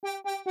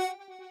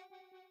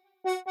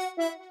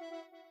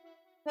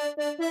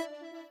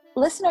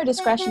Listener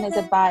discretion is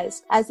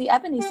advised, as the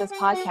Ebenistas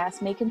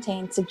podcast may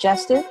contain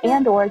suggestive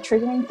and/or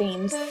triggering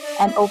themes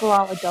and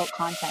overall adult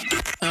content.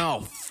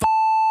 Oh,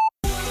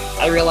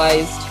 I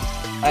realized,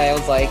 I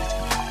was like,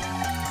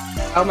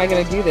 how am I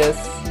going to do this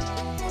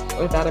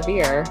without a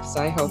beer?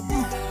 So I hope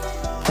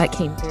that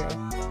came through.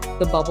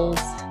 The bubbles,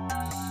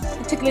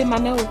 particularly in my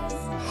nose.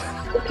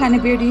 What kind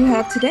of beer do you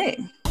have today?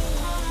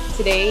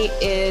 Today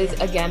is,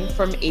 again,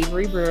 from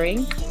Avery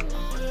Brewing.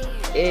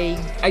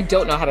 I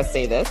don't know how to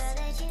say this.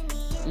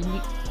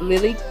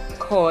 Lily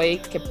Koi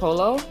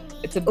Capolo.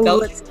 It's a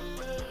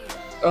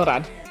Hold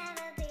on.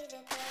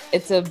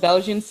 It's a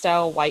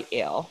Belgian-style white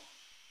ale.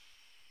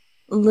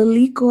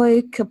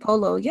 Lilikoi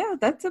Capolo. Yeah,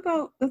 that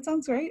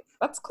sounds right.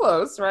 That's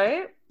close,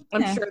 right? I'm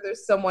Yeah. sure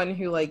there's someone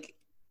who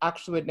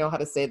actually would know how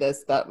to say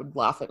this that would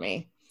laugh at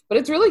me. But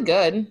it's really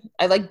good.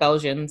 I like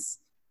Belgians.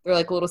 They're a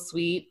little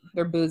sweet.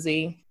 They're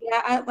boozy.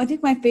 Yeah, I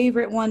think my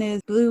favorite one is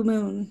Blue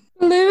Moon.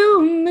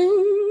 Blue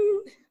Moon.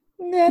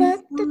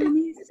 That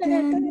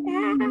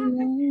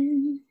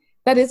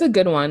is a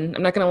good one.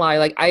 I'm not going to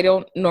lie. I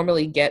don't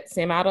normally get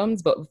Sam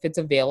Adams, but if it's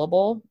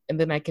available and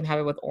then I can have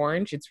it with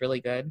orange, it's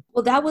really good.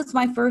 Well, that was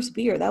my first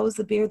beer. That was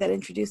the beer that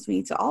introduced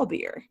me to all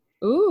beer.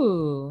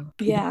 Ooh.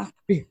 Yeah.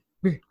 Beer.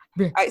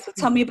 All right, so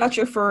tell me about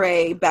your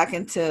foray back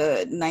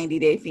into 90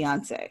 Day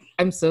Fiancé.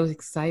 I'm so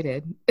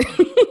excited.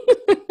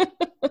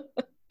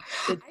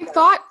 I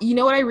thought, you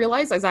know what I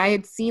realized? As I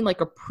had seen a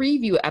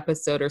preview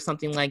episode or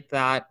something like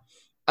that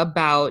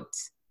about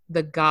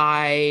the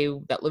guy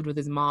that lived with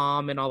his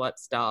mom and all that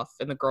stuff,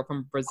 and the girl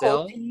from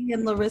Brazil. Colty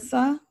and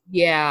Larissa?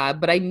 Yeah,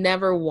 but I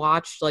never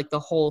watched the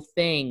whole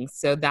thing,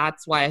 so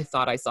that's why I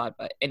thought I saw it.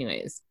 But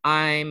anyways,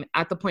 I'm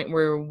at the point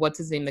where, what's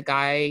his name? The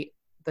guy,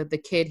 the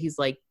kid, he's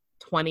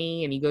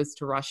 20 and he goes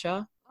to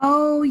Russia.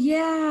 Oh,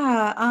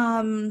 yeah.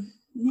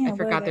 Yeah, I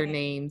forgot their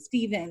names.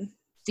 Steven.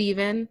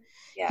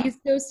 Yeah. He's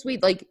so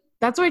sweet.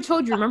 That's what I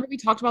told you. Remember we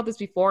talked about this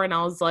before, and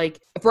I was like,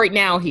 right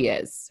now he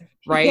is,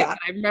 right? Yeah. And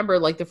I remember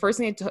the first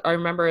thing I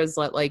remember is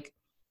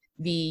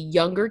the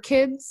younger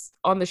kids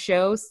on the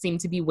show seem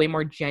to be way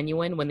more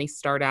genuine when they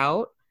start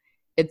out.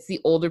 It's the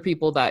older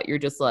people that you're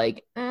just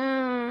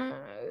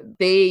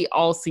they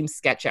all seem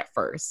sketch at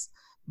first,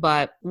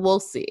 but we'll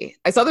see.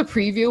 I saw the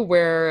preview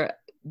where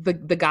the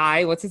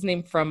guy, what's his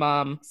name,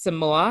 from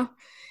Samoa,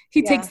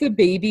 he takes the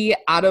baby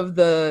out of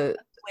the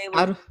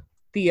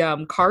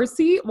car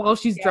seat while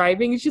she's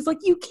driving, and she's like,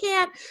 you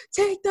can't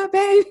take the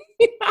baby.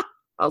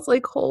 I was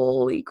like,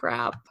 holy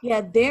crap. Yeah,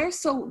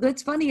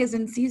 what's funny is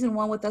in season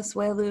 1 with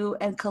Asuelu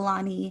and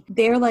Kalani,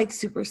 they're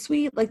super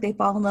sweet. They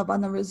fall in love on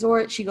the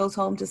resort. She goes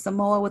home to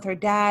Samoa with her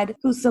dad,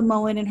 who's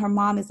Samoan, and her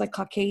mom is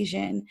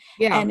Caucasian.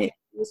 Yeah. And it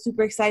was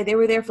super excited. They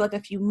were there for a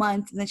few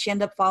months, and then she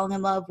ended up falling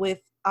in love with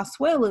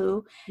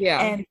Asuelu. Yeah.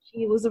 And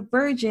she was a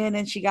virgin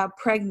and she got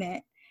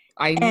pregnant.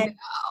 I know.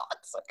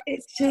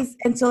 It's just,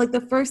 and so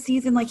the first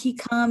season, he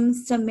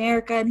comes to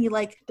America and he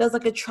does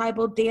a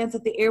tribal dance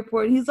at the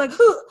airport, and he's and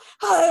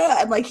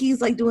he's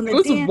doing the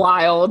dance. It was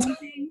wild.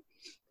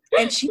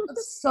 And she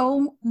was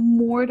so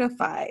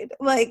mortified.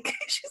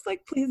 She's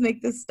please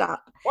make this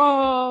stop.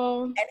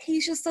 Oh. And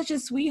he's just such a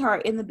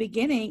sweetheart in the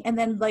beginning. And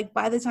then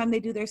by the time they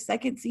do their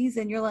second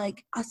season, you're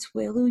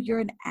Asuelu, you're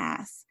an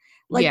ass.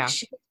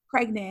 She's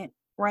pregnant.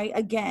 Right,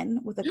 again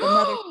with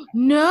another.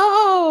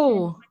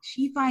 No.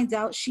 She finds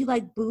out, she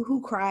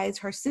boohoo cries.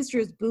 Her sister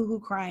is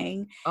boohoo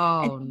crying.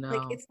 Oh,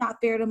 no. It's not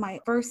fair to my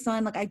first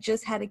son. I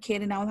just had a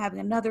kid and now I'm having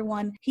another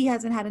one. He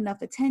hasn't had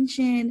enough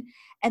attention.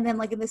 And then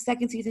in the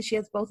second season, she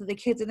has both of the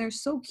kids and they're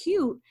so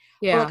cute.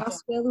 Yeah. But,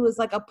 Asuelu is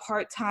a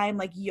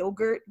part-time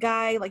yogurt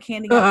guy,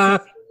 handing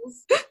out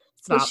cereals.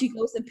 So she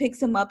goes and picks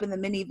him up in the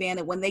minivan,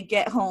 and when they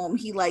get home,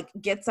 he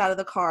gets out of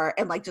the car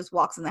and just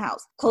walks in the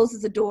house,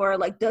 closes the door,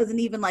 doesn't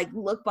even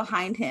look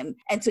behind him.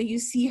 And so you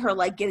see her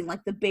getting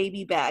the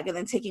baby bag and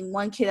then taking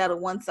one kid out of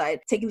one side,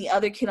 taking the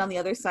other kid on the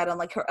other side on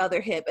her other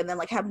hip, and then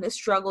having to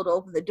struggle to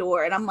open the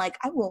door. And I'm I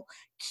will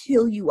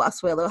kill you,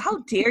 Asuelu.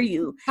 How dare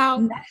you? How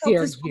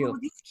dare you?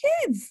 With these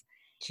kids.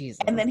 Jesus.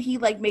 And then he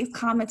makes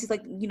comments. He's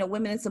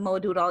women in Samoa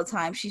do it all the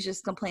time. She's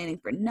just complaining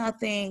for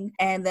nothing.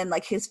 And then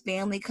his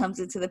family comes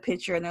into the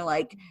picture and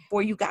they're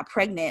before you got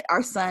pregnant,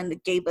 our son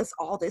gave us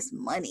all this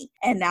money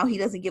and now he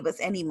doesn't give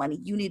us any money.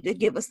 You need to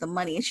give us the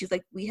money. And she's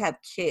we have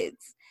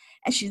kids.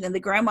 And the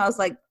grandma's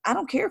I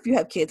don't care if you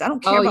have kids. I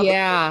don't care about the kids.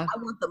 I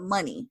want the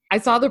money. I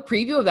saw the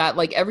preview of that.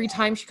 Every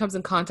time she comes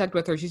in contact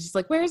with her, she's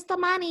just where's the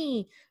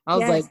money? I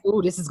was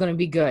oh, this is going to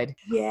be good.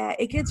 Yeah,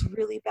 it gets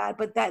really bad.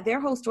 But their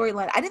whole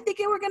storyline, I didn't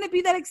think it were going to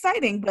be that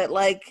exciting, but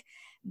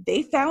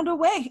they found a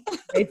way.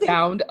 They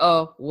found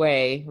a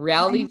way.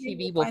 Reality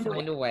TV will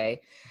find a way.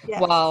 Yes.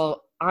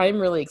 Well, I'm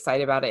really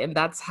excited about it. And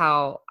that's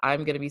how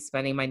I'm going to be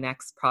spending my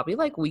next probably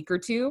week or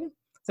two,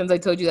 since I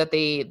told you that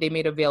they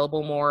made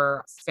available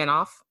more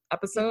spinoff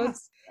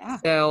episodes. Yeah.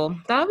 So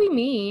that'll be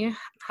me.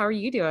 How are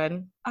you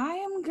doing? I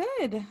am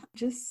good.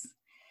 Just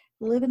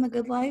living the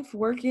good life,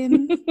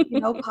 working,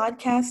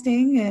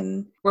 podcasting,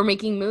 and we're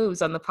making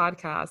moves on the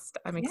podcast.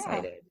 I'm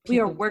excited. We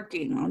are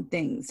working on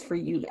things for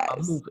you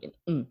guys.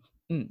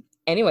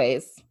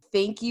 Anyways,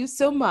 thank you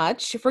so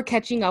much for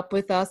catching up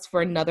with us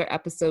for another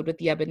episode with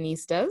the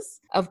Ebonistas.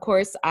 Of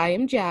course, I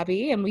am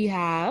Jabby, and we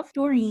have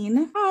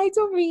Doreen. Hi,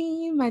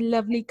 Doreen, my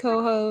lovely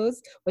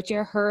co-host. What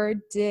you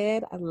heard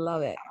did. I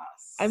love it.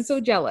 I'm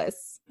so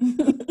jealous.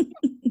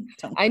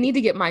 I need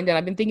to get mine done.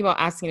 I've been thinking about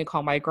asking to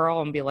call my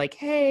girl and be like,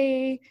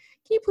 hey,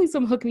 can you please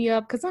come hook me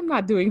up? Because I'm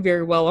not doing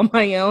very well on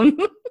my own.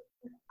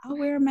 I'll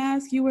wear a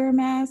mask. You wear a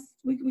mask.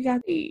 We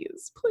got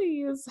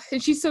please.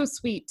 And she's so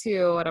sweet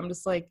too. And I'm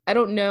just like, I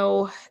don't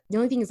know. The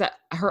only thing is that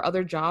her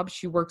other job,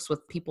 she works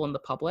with people in the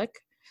public.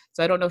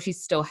 So I don't know if she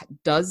still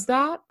does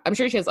that. I'm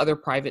sure she has other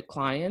private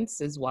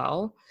clients as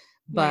well.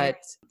 But,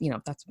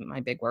 that's my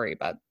big worry.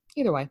 But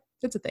either way,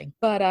 it's a thing.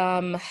 But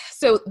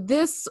so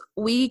this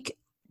week,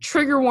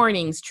 trigger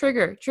warnings,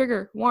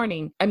 trigger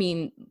warning. I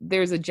mean,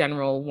 there's a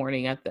general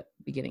warning at the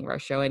beginning of our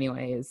show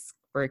anyways,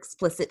 for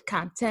explicit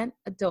content,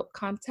 adult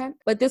content.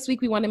 But this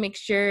week we want to make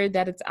sure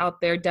that it's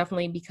out there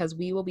definitely because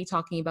we will be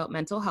talking about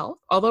mental health.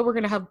 Although we're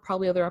going to have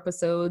probably other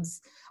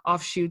episodes,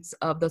 offshoots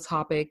of the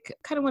topic.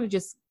 Kind of want to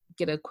just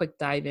get a quick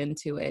dive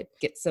into it,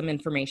 get some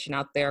information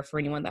out there for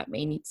anyone that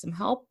may need some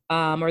help,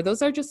 or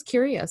those are just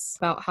curious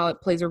about how it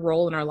plays a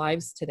role in our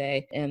lives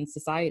today in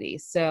society.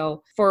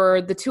 So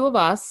for the two of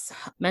us,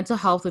 mental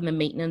health and the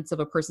maintenance of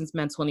a person's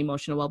mental and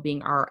emotional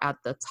well-being are at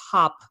the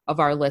top of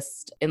our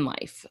list in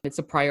life. It's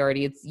a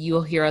priority.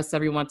 You'll hear us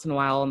every once in a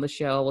while on the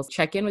show. We'll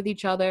check in with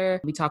each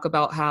other. We talk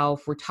about how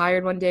if we're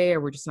tired one day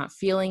or we're just not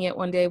feeling it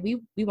one day, we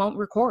won't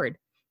record.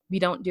 We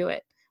don't do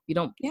it. We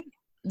don't. Yeah.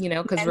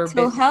 Because we're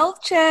mental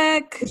health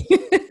check.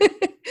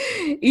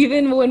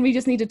 Even when we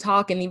just need to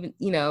talk, and even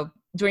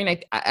Doreen,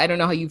 I don't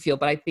know how you feel,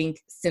 but I think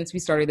since we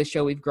started the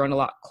show, we've grown a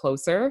lot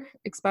closer.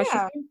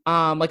 Especially,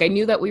 I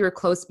knew that we were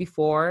close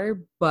before,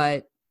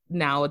 but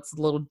now it's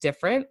a little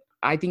different.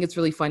 I think it's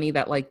really funny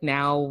that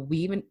now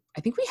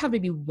I think we have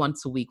maybe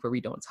once a week where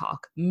we don't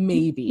talk.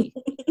 Maybe.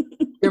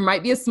 There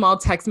might be a small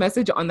text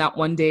message on that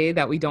one day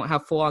that we don't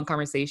have full-on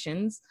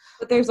conversations.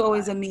 But there's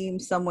always a meme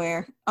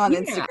somewhere on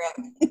Instagram.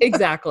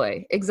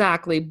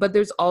 Exactly. But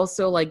there's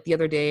also the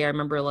other day, I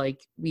remember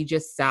we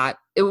just sat.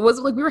 It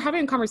was we were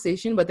having a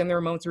conversation, but then there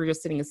were moments where we were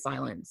just sitting in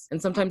silence.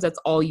 And sometimes that's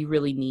all you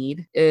really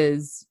need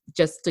is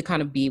just to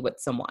kind of be with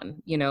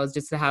someone, is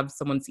just to have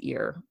someone's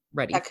ear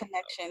ready. That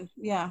connection.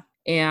 Yeah.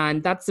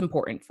 And that's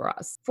important for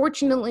us.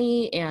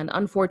 Fortunately and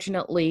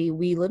unfortunately,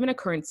 we live in a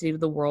current state of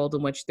the world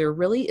in which there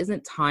really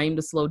isn't time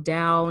to slow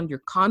down.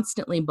 You're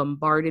constantly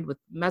bombarded with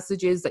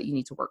messages that you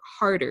need to work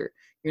harder.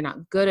 You're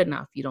not good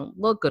enough. You don't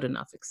look good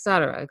enough, et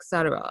cetera, et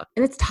cetera.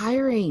 And it's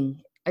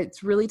tiring.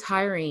 It's really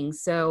tiring.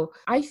 So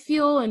I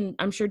feel, and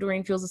I'm sure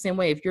Doreen feels the same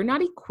way, if you're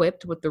not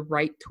equipped with the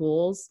right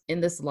tools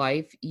in this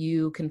life,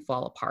 you can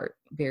fall apart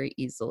very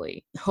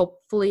easily.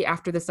 Hopefully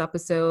after this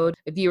episode,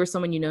 if you or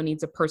someone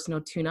needs a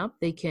personal tune-up,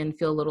 they can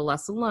feel a little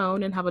less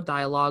alone and have a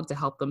dialogue to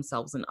help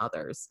themselves and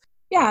others.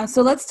 Yeah,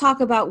 so let's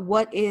talk about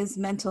what is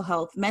mental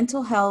health.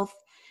 Mental health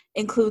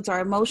includes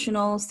our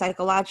emotional,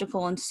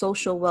 psychological, and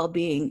social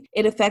well-being.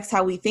 It affects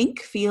how we think,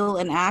 feel,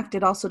 and act.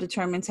 It also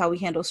determines how we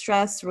handle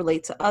stress,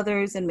 relate to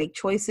others, and make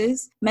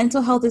choices.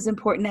 Mental health is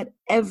important at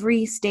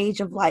every stage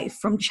of life,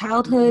 from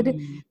childhood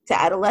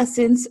to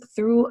adolescence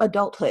through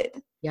adulthood.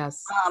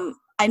 Yes.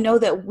 I know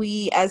that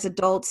we as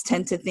adults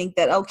tend to think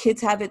that,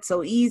 kids have it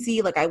so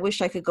easy. I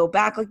wish I could go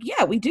back.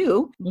 Yeah, we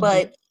do. Mm-hmm.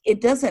 But it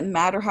doesn't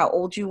matter how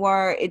old you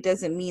are. It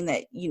doesn't mean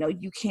that,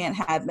 you can't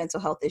have mental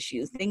health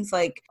issues. Things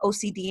like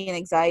OCD and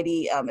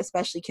anxiety,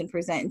 especially can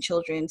present in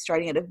children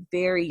starting at a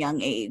very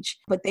young age,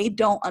 but they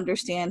don't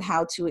understand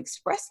how to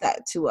express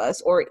that to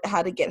us or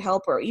how to get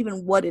help or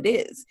even what it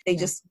is. They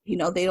just,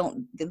 they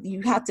don't,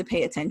 you have to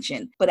pay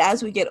attention. But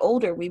as we get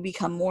older, we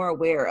become more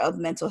aware of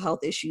mental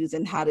health issues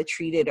and how to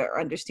treat it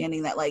or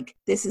understanding that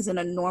this isn't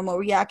a normal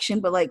reaction,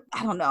 but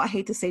I don't know, I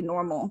hate to say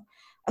normal.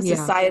 A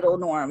societal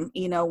norm,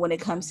 when it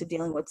comes to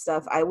dealing with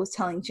stuff. I was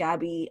telling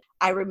Jabby,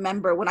 I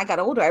remember when I got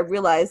older, I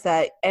realized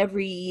that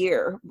every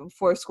year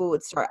before school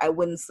would start, I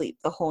wouldn't sleep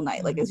the whole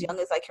night, as young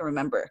as I can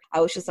remember. I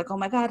was just oh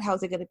my God,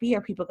 how's it going to be?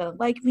 Are people going to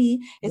like me?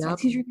 Is my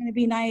teacher going to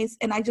be nice?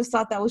 And I just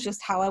thought that was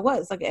just how I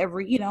was.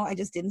 I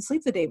just didn't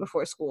sleep the day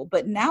before school.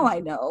 But now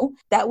I know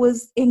that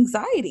was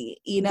anxiety,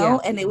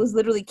 and it was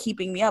literally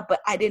keeping me up.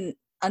 But I didn't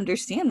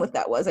understand what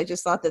that was. I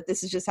just thought that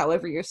this is just how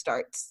every year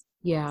starts.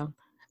 Yeah.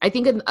 I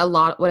think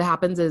what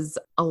happens is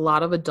a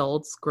lot of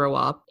adults grow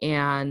up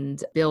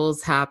and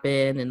bills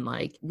happen and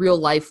real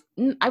life,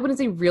 I wouldn't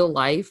say real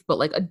life, but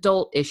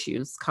adult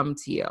issues come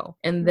to you.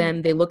 And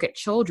then they look at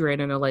children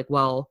and they're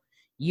well,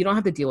 you don't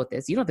have to deal with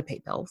this. You don't have to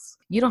pay bills.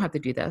 You don't have to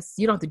do this.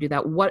 You don't have to do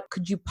that. What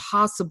could you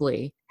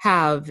possibly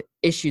have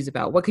issues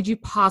about? What could you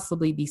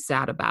possibly be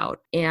sad about?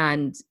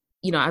 And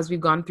as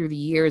we've gone through the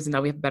years and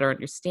now we have better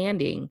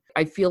understanding,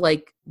 I feel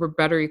we're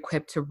better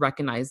equipped to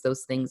recognize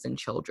those things in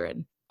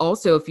children.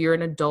 Also, if you're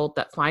an adult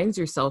that finds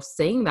yourself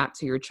saying that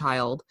to your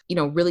child,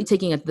 really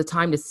taking the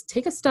time to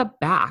take a step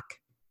back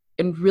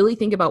and really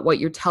think about what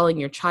you're telling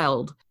your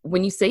child.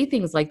 When you say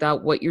things like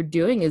that, what you're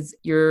doing is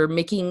you're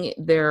making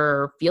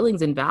their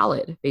feelings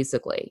invalid,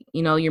 basically.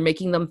 You know, you're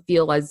making them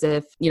feel as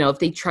if, you know, if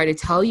they try to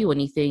tell you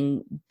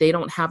anything, they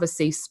don't have a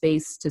safe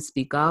space to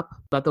speak up,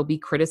 that they'll be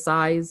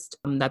criticized,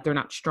 that they're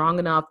not strong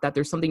enough, that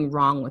there's something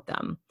wrong with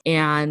them.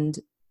 And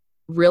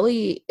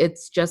really,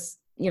 it's just,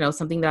 you know,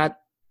 something that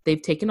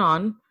they've taken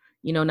on.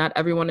 You know, not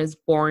everyone is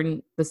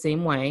born the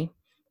same way,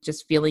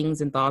 just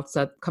feelings and thoughts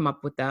that come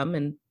up with them.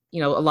 And,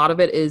 you know, a lot of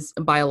it is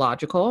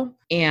biological.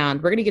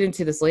 And we're going to get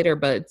into this later,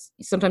 but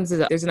sometimes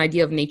there's an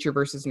idea of nature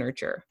versus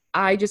nurture.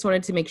 I just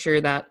wanted to make sure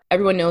that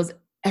everyone knows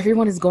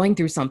everyone is going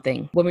through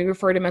something. When we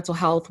refer to mental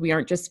health, we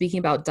aren't just speaking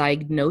about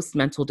diagnosed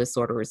mental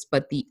disorders,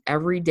 but the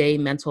everyday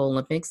mental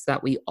Olympics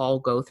that we all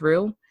go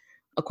through.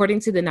 According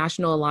to the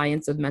National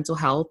Alliance of Mental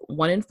Health,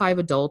 1 in 5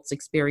 adults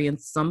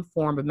experience some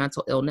form of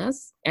mental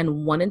illness,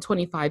 and 1 in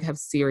 25 have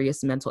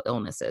serious mental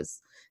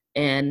illnesses.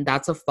 And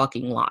that's a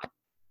fucking lot.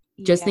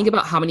 Just think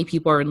about how many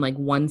people are in like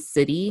one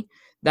city.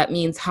 That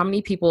means how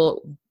many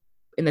people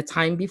in the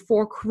time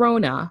before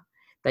Corona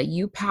that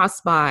you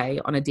pass by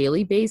on a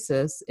daily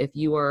basis, if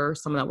you are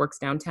someone that works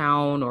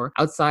downtown or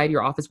outside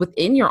your office,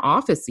 within your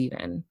office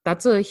even.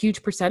 That's a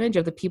huge percentage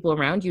of the people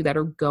around you that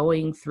are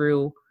going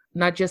through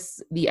not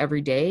just the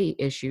everyday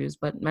issues,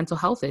 but mental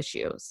health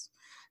issues.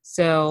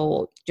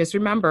 So just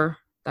remember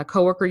that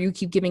coworker you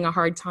keep giving a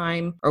hard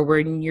time, or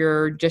when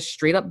you're just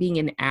straight up being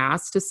an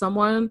ass to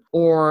someone,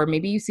 or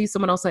maybe you see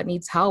someone else that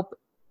needs help,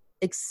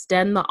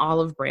 extend the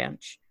olive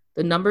branch.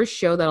 The numbers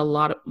show that a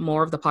lot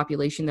more of the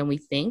population than we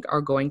think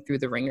are going through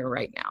the ringer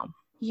right now.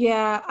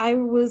 Yeah, I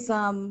was,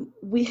 I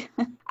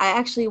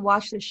actually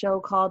watched a show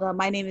called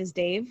My Name is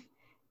Dave.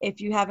 If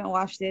you haven't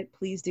watched it,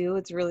 please do.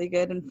 It's really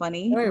good and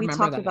funny. We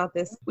talked about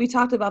this. We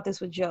talked about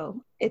this with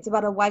Joe. It's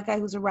about a white guy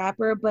who's a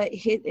rapper, but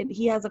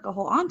he has like a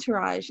whole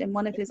entourage, and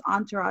one of his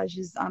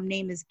entourage's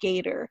name is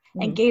Gator.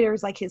 And Gator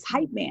is like his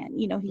hype man.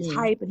 You know, he's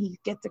hype and he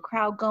gets the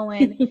crowd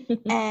going.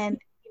 And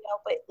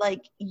but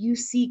like you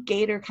see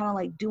Gator kind of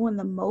like doing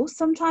the most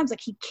sometimes,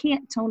 like he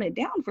can't tone it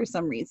down for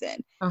some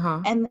reason.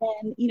 And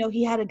then, you know,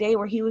 he had a day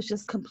where he was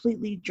just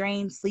completely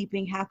drained,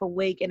 sleeping, half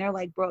awake, and they're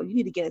like, bro, you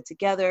need to get it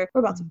together.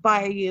 We're about to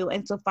fire you.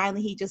 And so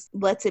finally he just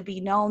lets it be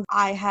known,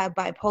 I have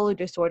bipolar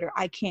disorder.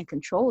 I can't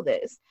control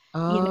this. You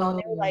know, and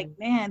they were like,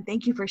 man,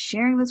 thank you for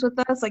sharing this with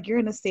us. Like, you're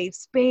in a safe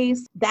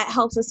space. That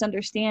helps us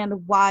understand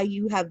why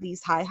you have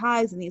these high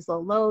highs and these low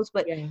lows.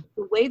 But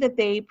the way that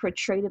they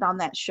portrayed it on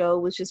that show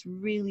was just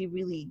really,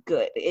 really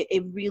good.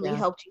 It really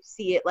helped you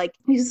see it. Like,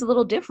 he's just a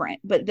little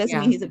different, but it doesn't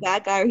mean he's a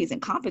bad guy or he's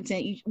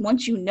incompetent.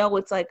 Once you know,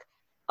 it's like,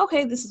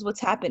 okay, this is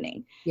what's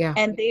happening.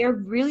 And they are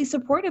really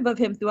supportive of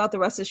him throughout the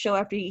rest of the show.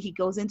 After he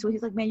goes into it,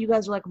 he's like, man, you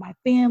guys are like my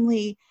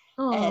family.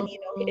 And, you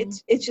know,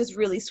 it's just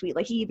really sweet.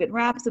 Like, he even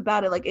raps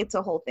about it. Like, it's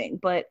a whole thing.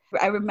 But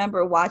I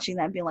remember watching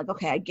that and being like,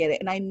 okay, I get it.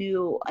 And I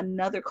knew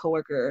another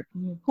coworker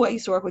who I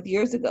used to work with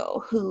years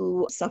ago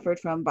who suffered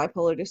from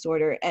bipolar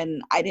disorder.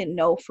 And I didn't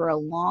know for a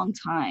long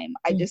time.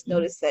 I just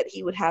noticed that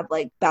he would have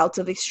like bouts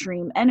of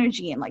extreme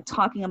energy and like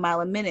talking a mile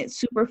a minute,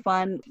 super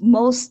fun,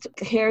 most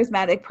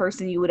charismatic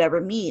person you would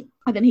ever meet.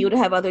 And then he would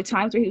have other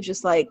times where he was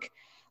just like,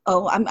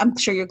 oh, I'm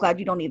sure you're glad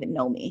you don't even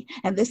know me,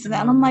 and this and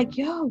that. And I'm like,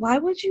 yo, why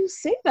would you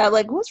say that?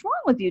 Like, what's wrong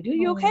with you? Dude,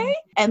 you okay?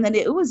 And then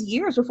it was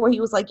years before he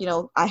was like, you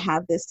know, I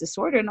have this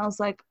disorder. And I was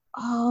like,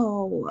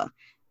 oh,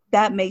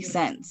 that makes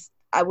sense.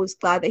 I was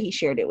glad that he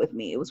shared it with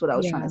me. It was what I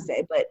was trying to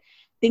say. But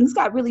things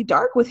got really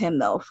dark with him,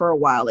 though, for a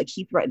while. Like,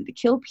 he threatened to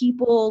kill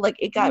people. Like,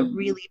 it got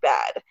really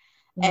bad.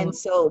 And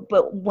so,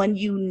 but when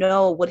you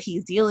know what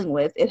he's dealing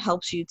with, it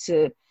helps you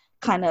to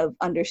kind of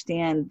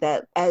understand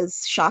that,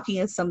 as shocking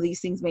as some of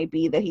these things may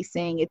be that he's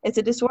saying, it's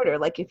a disorder.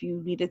 Like, if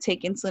you need to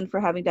take insulin for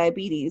having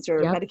diabetes or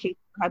medication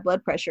for high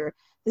blood pressure,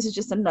 this is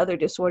just another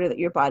disorder that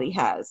your body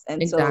has.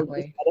 And so you got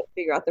to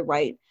figure out the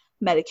right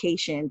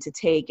medication to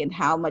take and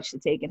how much to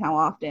take and how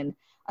often,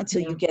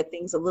 until you get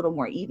things a little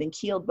more even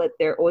keeled. But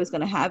they're always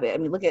going to have it. I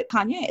mean, look at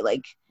Kanye.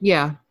 Like,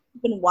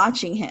 I've been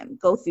watching him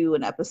go through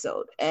an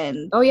episode,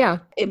 and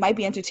it might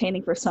be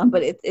entertaining for some,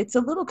 but it's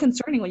a little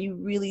concerning when you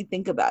really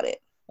think about it.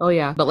 Oh,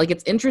 yeah. But like,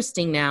 it's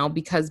interesting now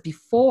because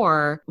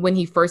before, when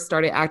he first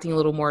started acting a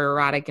little more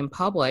erratic in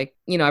public,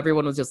 you know,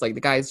 everyone was just like,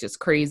 the guy's just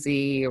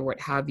crazy or what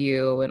have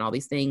you and all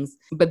these things.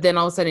 But then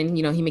all of a sudden,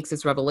 you know, he makes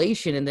this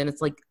revelation, and then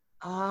it's like,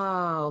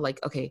 oh, like,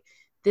 okay,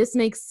 this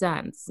makes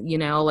sense. You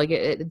know, like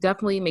it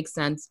definitely makes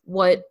sense.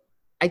 What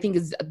I think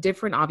is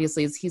different,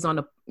 obviously, is he's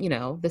on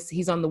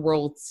he's on the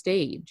world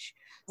stage.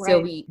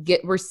 So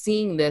we're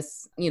seeing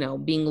this, you know,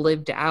 being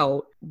lived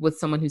out with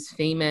someone who's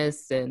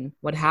famous and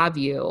what have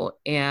you.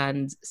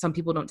 And some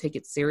people don't take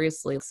it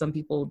seriously. Some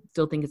people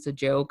still think it's a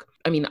joke.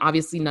 I mean,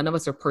 obviously none of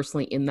us are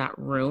personally in that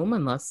room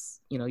unless,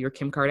 you know, you're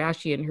Kim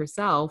Kardashian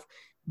herself.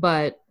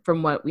 But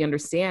from what we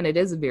understand, it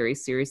is a very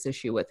serious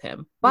issue with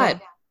him.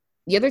 But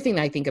the other thing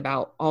that I think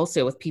about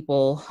also with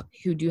people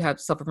who do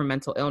suffer from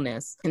mental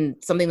illness, and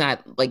something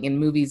that like in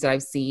movies that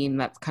I've seen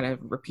that kind of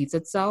repeats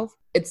itself,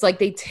 it's like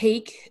they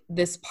take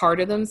this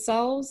part of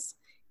themselves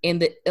and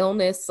the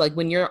illness, like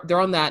when they're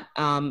on that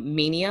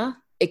mania,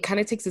 it kind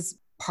of takes this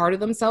part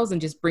of themselves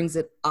and just brings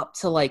it up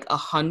to like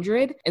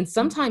 100. And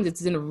sometimes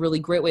it's in a really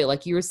great way.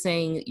 Like you were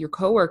saying, your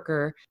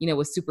coworker, you know,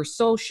 was super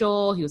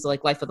social. He was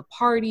like life of the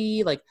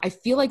party. Like, I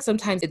feel like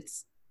sometimes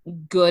it's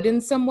good in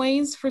some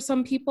ways for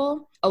some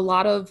people. A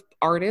lot of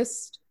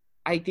artists,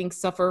 I think,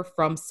 suffer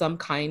from some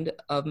kind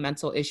of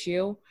mental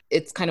issue.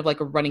 It's kind of like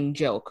a running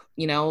joke,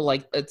 you know,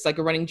 like it's like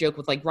a running joke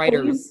with like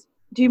writers.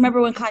 Do you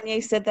remember when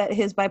Kanye said that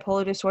his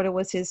bipolar disorder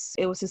was his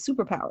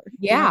superpower?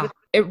 Yeah,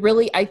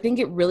 I think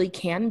it really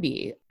can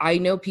be. I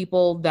know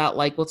people that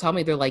like will tell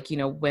me, they're like, you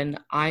know, when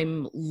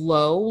I'm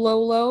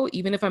low,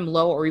 even if I'm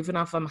low or even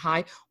if I'm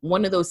high,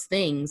 one of those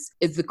things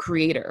is the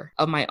creator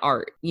of my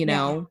art, you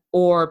know,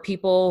 or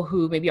people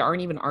who maybe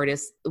aren't even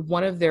artists,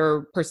 one of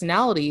their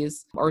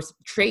personalities or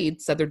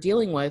traits that they're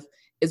dealing with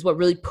is what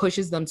really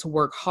pushes them to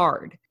work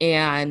hard.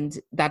 And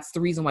that's the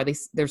reason why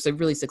they're so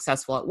really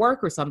successful at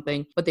work or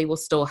something, but they will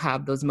still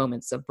have those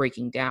moments of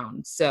breaking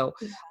down. So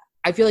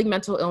I feel like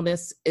mental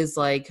illness is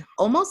like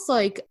almost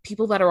like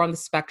people that are on the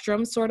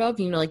spectrum, sort of,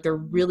 you know, like they're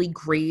really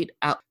great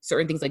at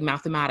certain things like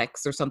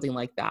mathematics or something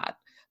like that,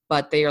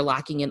 but they are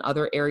lacking in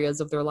other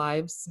areas of their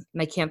lives.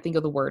 And I can't think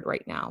of the word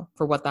right now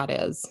for what that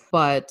is.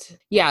 But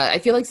yeah, I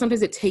feel like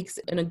sometimes it takes,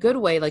 in a good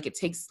way, like it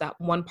takes that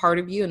one part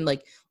of you and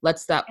like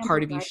lets that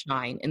part of you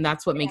shine. And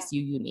that's what makes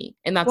you unique.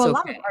 And that's a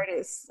lot of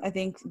artists, I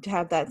think,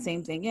 have that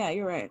same thing. Yeah,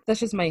 you're right. That's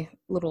just my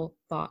little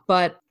thought.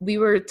 But we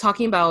were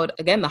talking about,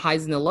 again, the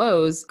highs and the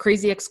lows.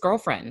 Crazy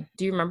Ex-Girlfriend.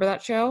 Do you remember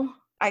that show?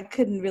 I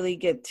couldn't really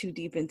get too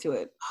deep into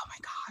it. Oh my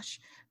gosh.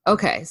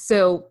 Okay,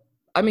 so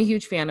I'm a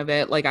huge fan of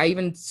it. Like I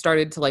even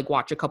started to like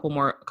watch a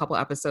couple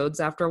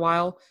episodes after a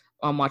while,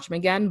 watch them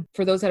again.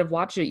 For those that have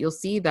watched it, you'll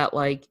see that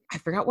like, I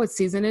forgot what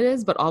season it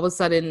is, but all of a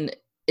sudden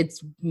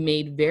it's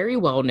made very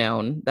well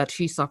known that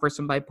she suffers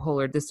from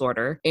bipolar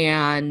disorder.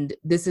 And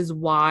this is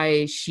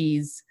why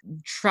she's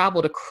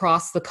traveled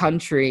across the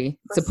country,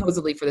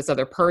 supposedly for this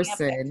other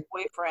person.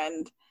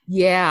 Boyfriend.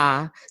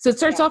 Yeah. So it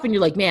starts off and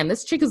you're like, man,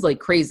 this chick is like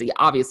crazy,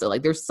 obviously.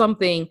 Like there's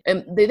something,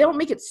 and they don't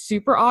make it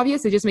super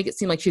obvious. They just make it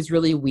seem like she's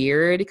really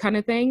weird kind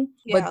of thing.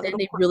 Yeah, but then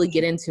they really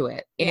get into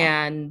it.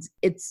 Yeah. And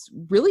it's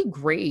really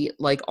great,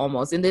 like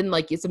almost. And then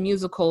like it's a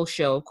musical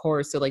show, of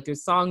course. So like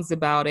there's songs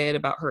about it,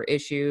 about her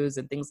issues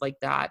and things like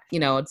that. You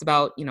know, it's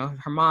about, you know,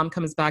 her mom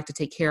comes back to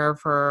take care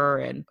of her.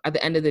 And at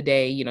the end of the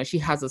day, you know, she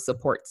has a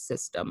support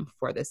system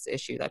for this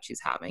issue that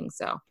she's having.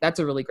 So that's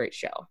a really great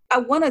show. I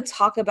want to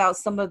talk about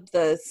some of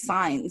the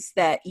signs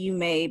that you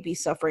may be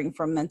suffering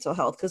from mental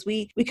health, because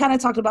we kind of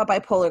talked about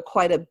bipolar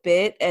quite a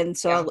bit. And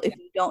so if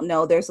you don't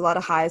know, there's a lot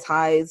of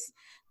highs,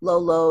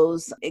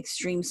 lows,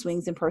 extreme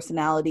swings in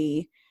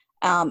personality.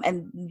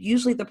 And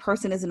usually the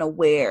person isn't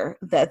aware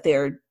that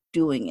they're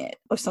doing it,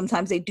 or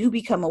sometimes they do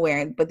become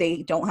aware, but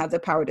they don't have the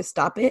power to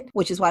stop it,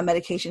 which is why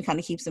medication kind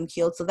of keeps them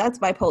healed. So that's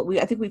bipolar.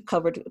 I think we've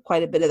covered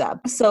quite a bit of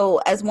that. So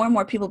as more and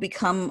more people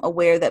become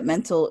aware that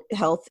mental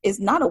health is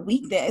not a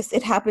weakness,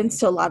 it happens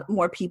to a lot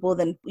more people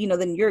than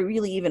you're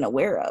really even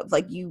aware of.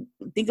 Like, you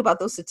think about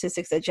those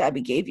statistics that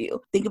Jabby gave you.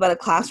 Think about a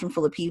classroom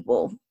full of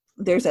people.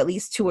 There's at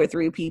least 2 or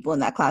 3 people in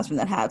that classroom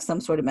that have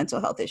some sort of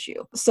mental health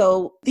issue.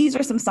 So these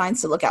are some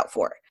signs to look out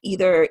for: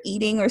 either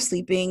eating or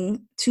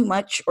sleeping too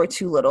much or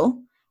too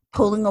little,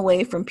 pulling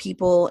away from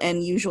people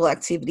and usual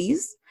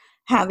activities,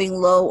 having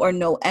low or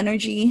no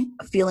energy,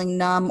 feeling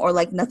numb or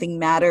like nothing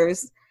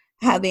matters,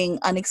 having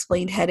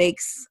unexplained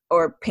headaches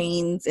or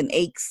pains and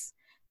aches,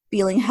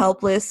 feeling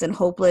helpless and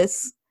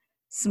hopeless,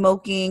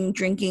 smoking,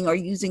 drinking, or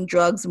using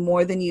drugs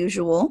more than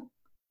usual.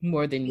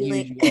 More than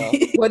usual.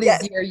 What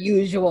is your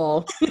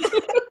usual?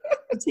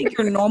 Take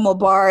your normal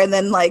bar and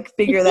then like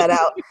figure that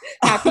out.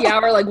 Happy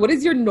hour, like what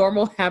is your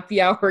normal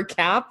happy hour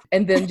cap?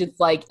 And then just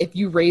like if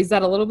you raise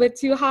that a little bit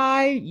too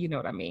high, you know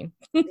what I mean?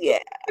 Yeah.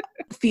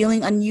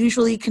 Feeling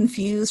unusually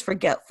confused,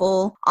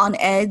 forgetful, on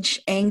edge,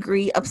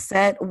 angry,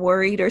 upset,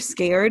 worried, or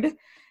scared.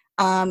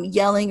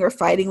 Yelling or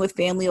fighting with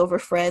family over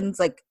friends.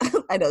 Like,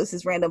 I know this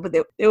is random, but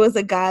there was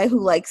a guy who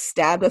like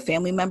stabbed a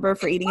family member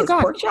for eating his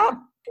pork chop.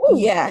 Ooh.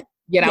 Yeah,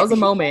 that was a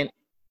moment.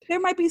 There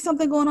might be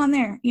something going on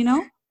there, you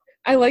know?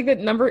 I like that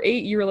number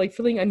 8, you were like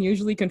feeling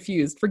unusually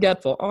confused,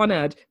 forgetful, on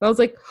edge. And I was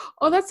like,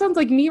 oh, that sounds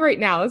like me right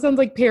now. That sounds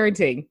like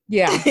parenting.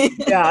 Yeah.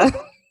 Yeah.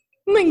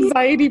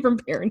 Anxiety from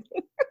parenting.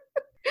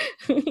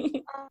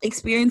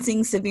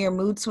 Experiencing severe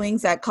mood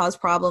swings that cause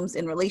problems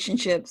in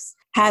relationships,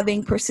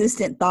 having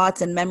persistent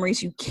thoughts and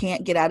memories you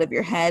can't get out of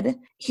your head,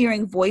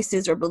 hearing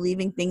voices or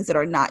believing things that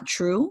are not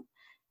true,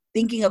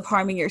 thinking of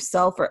harming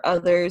yourself or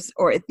others,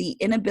 or the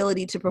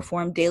inability to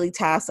perform daily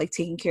tasks like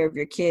taking care of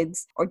your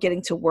kids or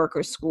getting to work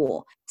or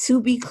school. To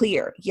be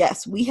clear,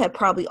 yes, we have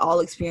probably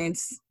all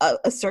experienced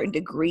a certain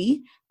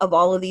degree of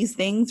all of these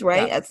things,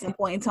 right? Yeah. At some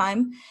point in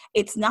time.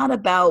 It's not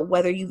about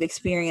whether you've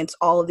experienced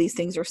all of these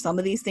things or some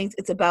of these things.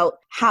 It's about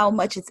how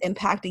much it's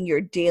impacting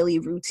your daily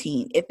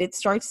routine. If it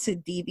starts to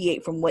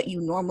deviate from what you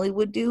normally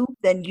would do,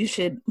 then you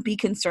should be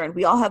concerned.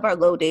 We all have our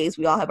low days.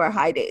 We all have our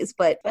high days.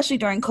 But especially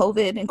during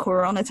COVID and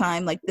Corona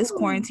time, like this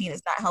quarantine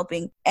is not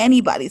helping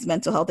anybody's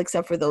mental health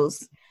except for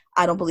those,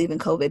 I don't believe in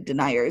COVID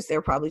deniers.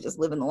 They're probably just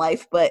living the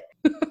life. But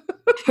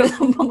for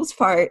the most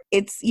part,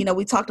 it's, you know,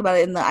 we talked about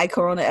it in the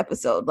iCorona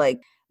episode,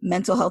 like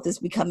mental health is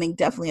becoming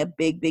definitely a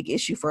big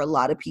issue for a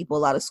lot of people. A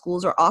lot of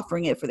schools are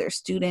offering it for their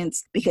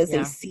students because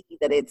they see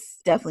that it's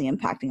definitely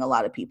impacting a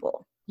lot of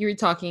people. You were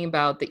talking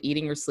about the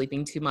eating or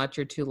sleeping too much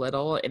or too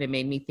little, and it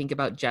made me think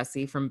about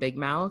Jessie from Big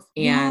Mouth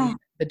and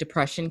the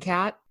depression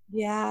cat.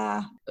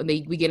 Yeah.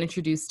 We get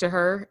introduced to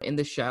her in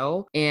the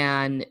show,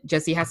 and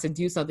Jessie has to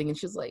do something, and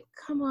she's like,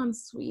 come on,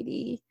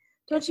 sweetie.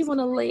 Don't you want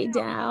to lay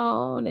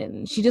down?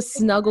 And she just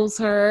snuggles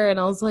her. And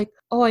I was like,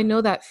 oh, I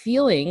know that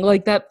feeling.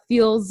 Like, that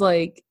feels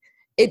like,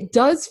 it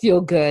does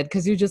feel good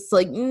because you're just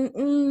like,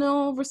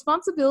 no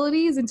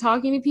responsibilities and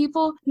talking to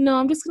people. No,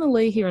 I'm just going to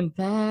lay here in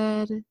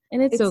bed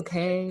and it's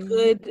okay. A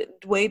good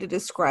way to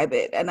describe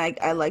it. And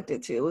I liked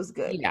it too. It was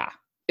good. Yeah.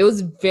 It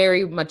was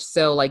very much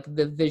so like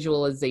the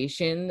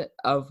visualization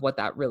of what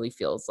that really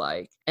feels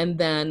like. And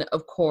then,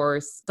 of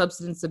course,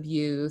 substance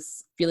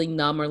abuse, feeling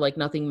numb or like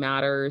nothing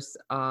matters.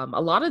 A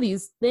lot of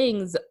these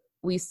things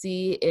we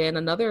see in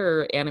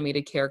another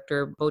animated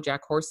character, BoJack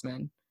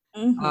Horseman.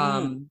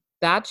 Mm-hmm.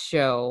 That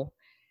show,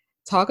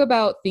 talk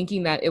about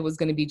thinking that it was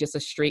going to be just a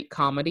straight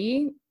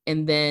comedy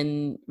and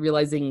then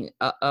realizing,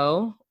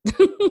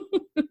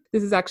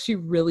 this is actually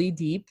really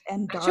deep.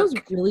 And dark. That show's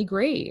really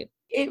great.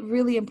 It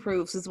really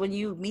improves because when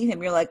you meet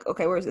him, you're like,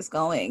 okay, where's this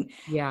going?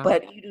 Yeah.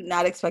 But you do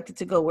not expect it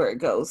to go where it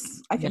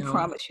goes. I can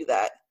promise you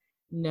that.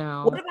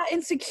 No. What about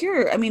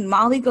Insecure? I mean,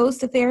 Molly goes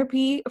to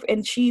therapy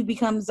and she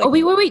becomes like... Oh,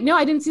 wait. No,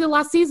 I didn't see the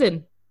last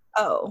season.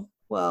 Oh,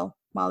 well,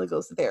 Molly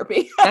goes to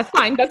therapy. That's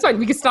fine.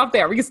 We can stop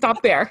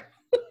there.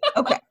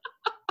 Okay.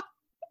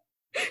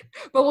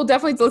 But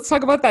let's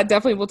talk about that.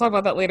 Definitely, we'll talk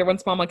about that later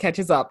once Mama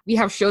catches up. We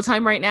have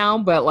Showtime right now,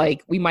 but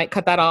like we might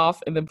cut that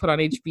off and then put on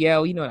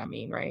HBO. You know what I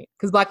mean, right?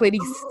 Because Black Lady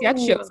Sketch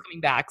Show is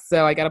coming back,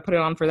 so I got to put it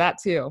on for that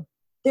too.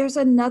 There's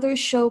another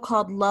show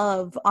called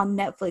Love on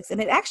Netflix, and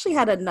it actually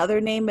had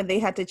another name, and they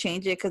had to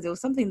change it because it was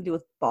something to do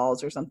with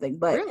balls or something.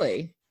 But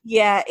really?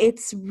 Yeah,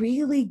 it's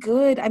really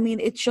good. I mean,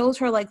 it shows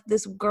her like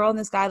this girl and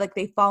this guy, like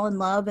they fall in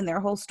love and their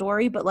whole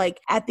story. But like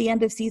at the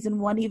end of season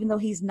 1, even though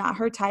he's not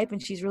her type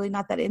and she's really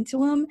not that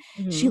into him,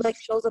 she like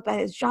shows up at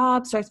his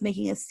job, starts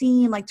making a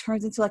scene, like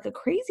turns into like a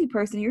crazy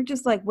person. You're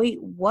just like,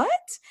 wait, what?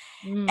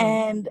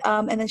 And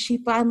then she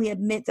finally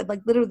admits that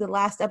like literally the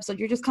last episode,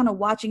 you're just kind of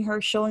watching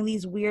her showing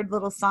these weird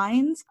little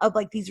signs of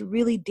like these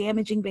really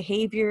damaging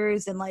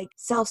behaviors and like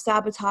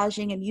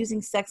self-sabotaging and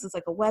using sex as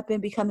like a weapon,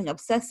 becoming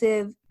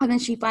obsessive. And then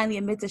she finally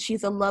admits that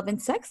she's a love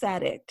and sex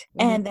addict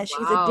and that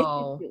she's addicted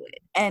to it.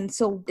 And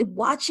so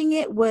watching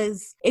it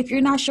was, if you're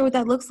not sure what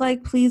that looks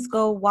like, please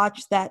go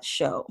watch that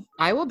show.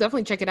 I will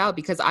definitely check it out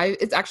because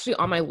it's actually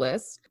on my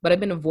list, but I've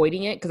been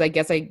avoiding it because I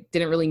guess I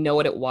didn't really know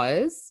what it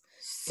was.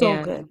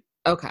 Good.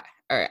 Okay.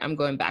 All right. I'm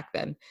going back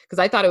then because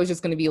I thought it was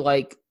just going to be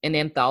like an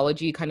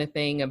anthology kind of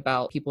thing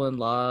about people in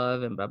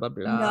love and blah, blah,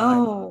 blah.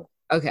 No.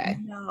 Okay.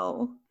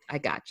 No. I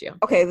got you.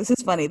 Okay, this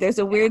is funny. There's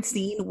a weird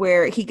scene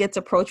where he gets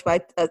approached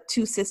by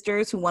 2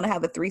 sisters who want to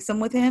have a threesome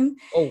with him.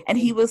 Oh. And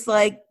he was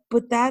like,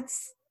 but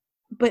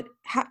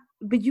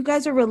you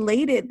guys are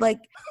related.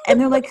 Like,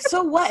 and they're like,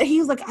 so what? He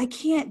was like, I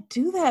can't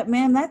do that,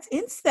 man. That's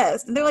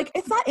incest. And they're like,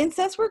 it's not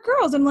incest. We're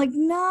girls. I'm like,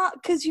 nah,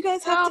 because you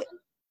guys have to.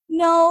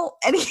 No.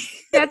 And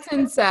that's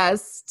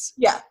incest.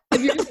 Yeah.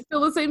 If you're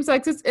still the same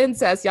sex, it's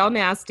incest. Y'all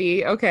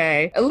nasty.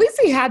 Okay. At least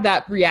he had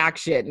that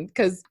reaction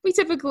because we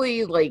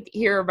typically like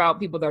hear about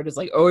people that are just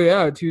like, oh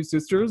yeah, 2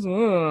 sisters.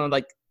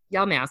 Like,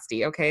 y'all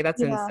nasty. Okay.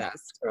 That's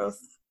incest. Gross.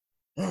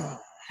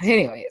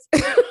 Anyways.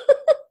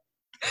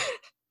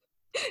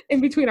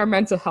 In between our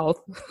mental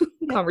health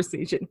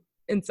conversation,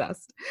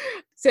 incest.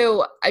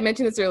 So I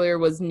mentioned this earlier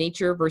was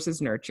nature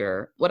versus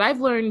nurture. What I've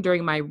learned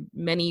during my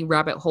many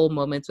rabbit hole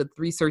moments with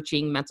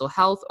researching mental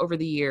health over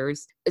the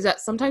years is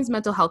that sometimes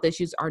mental health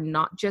issues are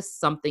not just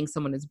something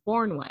someone is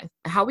born with.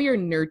 How we are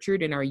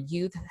nurtured in our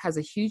youth has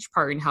a huge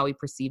part in how we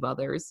perceive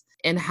others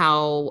and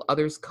how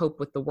others cope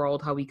with the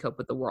world, how we cope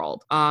with the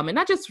world. And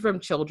not just from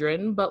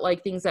children, but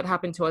like things that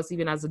happen to us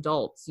even as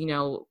adults. You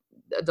know,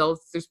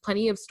 adults, there's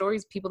plenty of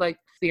stories, people that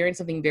experience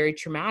something very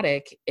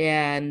traumatic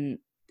and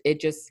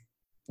it just,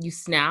 you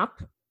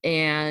snap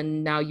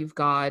and now you've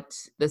got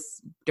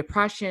this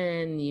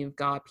depression, you've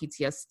got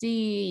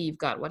PTSD, you've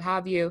got what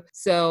have you.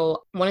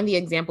 So one of the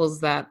examples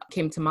that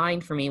came to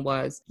mind for me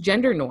was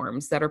gender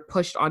norms that are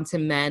pushed onto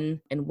men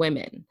and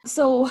women.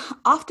 So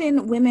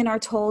often women are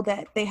told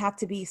that they have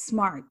to be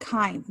smart,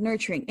 kind,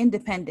 nurturing,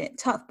 independent,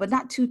 tough, but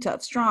not too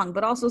tough, strong,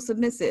 but also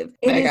submissive.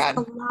 It is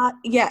a lot.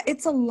 Yeah,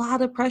 it's a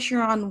lot of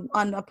pressure on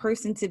a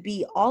person to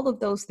be all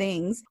of those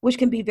things, which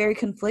can be very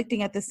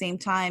conflicting at the same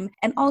time.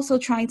 And also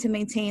trying to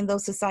maintain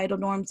those societal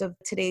norms of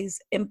today's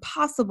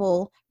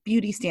impossible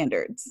beauty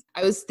standards.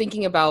 I was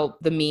thinking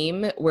about the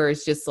meme where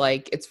it's just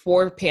like, it's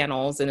 4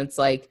 panels and it's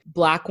like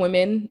Black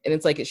women and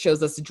it's like, it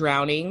shows us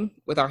drowning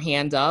with our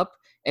hand up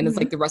and it's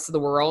like the rest of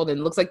the world and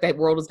it looks like that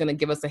world is going to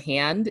give us a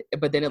hand,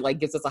 but then it like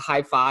gives us a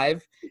high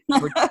five.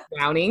 We're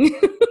drowning.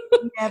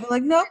 Yeah, they're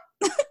like, nope.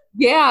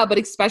 Yeah, but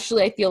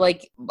especially I feel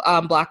like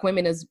Black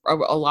women is a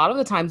lot of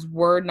the times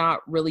we're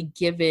not really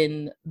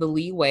given the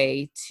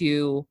leeway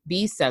to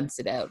be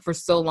sensitive. For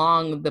so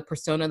long, the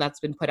persona that's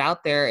been put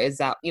out there is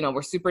that, you know,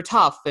 we're super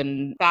tough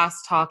and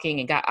fast talking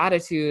and got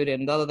attitude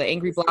and the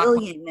angry Black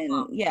women.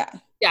 And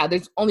yeah,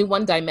 there's only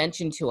one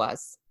dimension to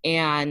us.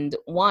 And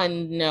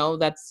one, no,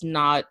 that's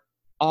not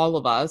all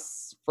of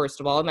us, first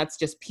of all, and that's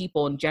just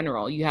people in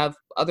general. You have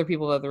other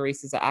people of other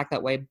races that act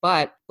that way,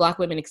 but Black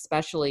women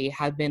especially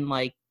have been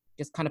like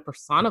just kind of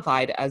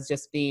personified as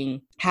just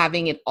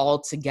having it all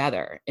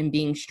together and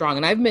being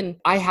strong. And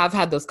I have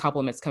had those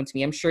compliments come to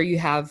me. I'm sure you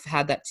have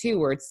had that too,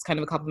 where it's kind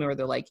of a compliment where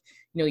they're like,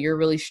 you know, you're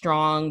really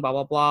strong, blah,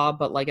 blah, blah.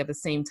 But like at the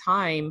same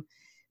time,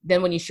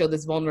 then when you show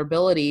this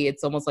vulnerability,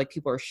 it's almost like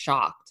people are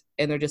shocked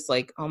and they're just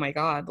like, oh my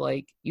God,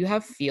 like you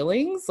have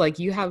feelings, like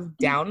you have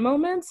down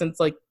moments. And it's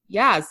like,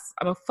 yes,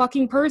 I'm a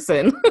fucking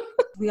person.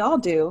 We all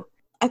do.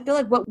 I feel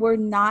like what we're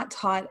not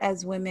taught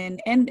as women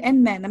and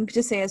men, I'm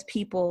just say as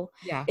people,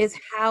 is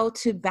how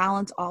to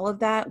balance all of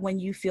that when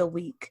you feel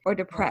weak or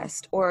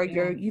depressed or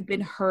you've been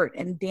hurt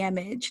and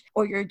damaged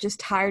or you're just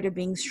tired of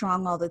being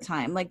strong all the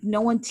time. Like no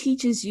one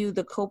teaches you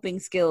the coping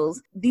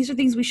skills. These are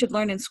things we should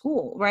learn in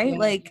school, right?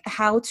 Like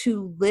how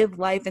to live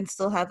life and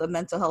still have a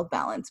mental health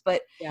balance.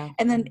 But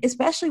and then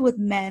especially with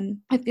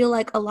men, I feel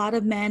like a lot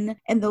of men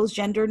and those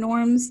gender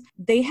norms,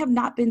 they have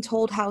not been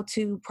told how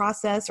to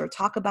process or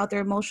talk about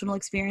their emotional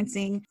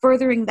experiencing,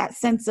 furthering that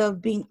sense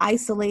of being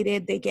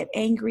isolated. They get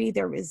angry,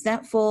 they're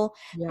resentful.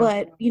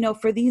 But, you know,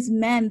 for these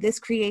men, this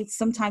creates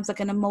sometimes like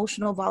an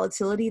emotional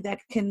volatility that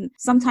can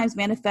sometimes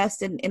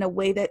manifest in a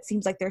way that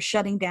seems like they're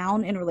shutting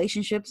down in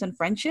relationships and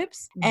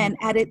friendships. And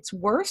at its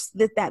worst,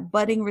 that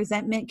budding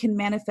resentment can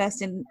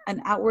manifest in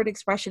an outward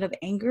expression of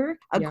anger,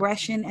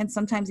 aggression, and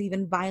sometimes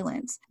even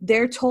violence.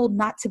 They're told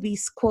not to be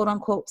quote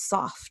unquote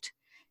soft.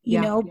 You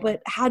know,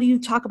 but how do you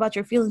talk about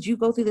your feelings? You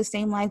go through the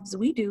same lives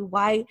we do.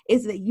 Why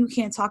is it that you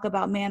can't talk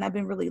about, man, I've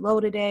been really low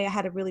today. I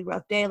had a really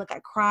rough day. Like I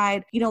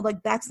cried, you know,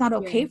 like that's not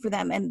okay for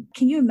them. And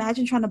can you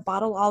imagine trying to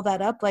bottle all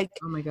that up? Like,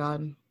 oh my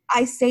God.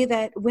 I say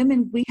that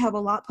women, we have a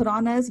lot put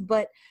on us,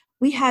 but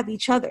we have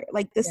each other.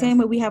 Like the same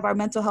way we have our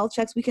mental health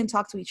checks, we can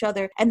talk to each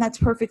other, and that's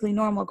perfectly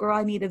normal. Girl,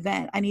 I need a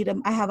vent.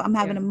 I'm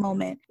having a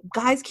moment.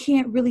 Guys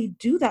can't really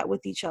do that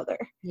with each other.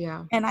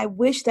 Yeah. And I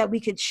wish that we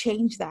could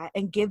change that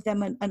and give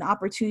them an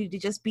opportunity to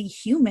just be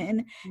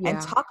human and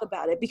talk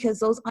about it, because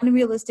those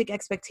unrealistic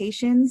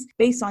expectations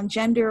based on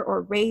gender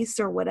or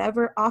race or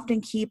whatever often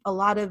keep a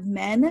lot of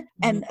men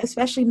and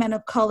especially men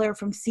of color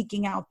from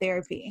seeking out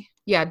therapy.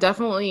 Yeah,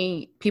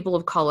 definitely people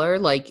of color.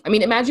 Like, I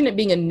mean, imagine it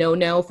being a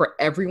no-no for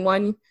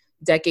everyone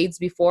decades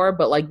before,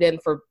 but like then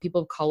for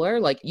people of color,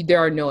 like there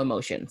are no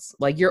emotions.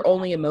 Like your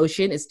only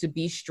emotion is to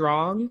be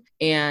strong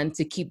and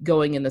to keep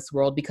going in this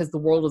world, because the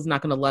world is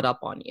not going to let up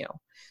on you.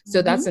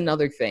 So that's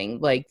another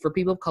thing. Like for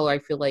people of color, I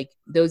feel like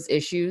those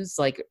issues,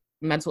 like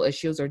mental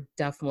issues, are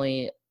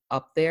definitely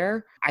up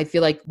there. I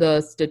feel like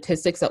the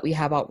statistics that we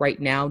have out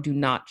right now do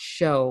not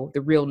show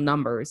the real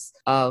numbers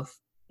of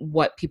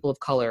what people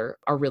of color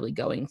are really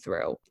going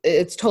through.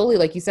 It's totally,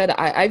 like you said,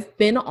 I've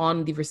been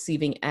on the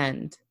receiving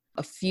end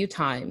a few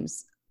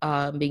times,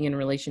 being in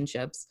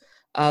relationships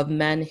of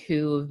men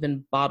who have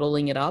been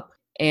bottling it up.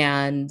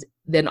 And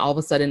then all of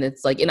a sudden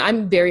it's like, and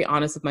I'm very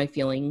honest with my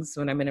feelings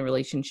when I'm in a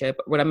relationship,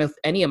 when I'm with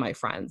any of my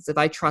friends. If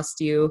I trust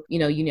you, you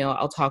know,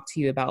 I'll talk to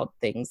you about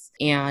things.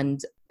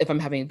 And if I'm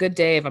having a good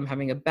day, if I'm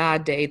having a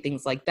bad day,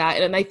 things like that.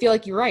 And I feel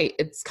like you're right.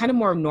 It's kind of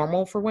more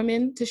normal for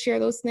women to share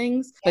those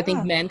things. I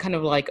think men kind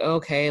of like,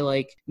 okay,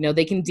 like, you know,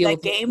 they can deal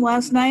with game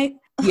last night.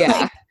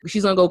 Yeah.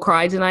 She's going to go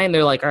cry tonight. And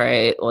they're like, all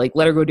right, like,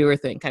 let her go do her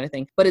thing kind of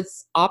thing. But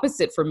it's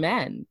opposite for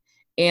men.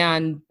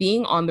 And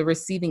being on the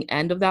receiving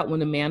end of that,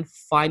 when a man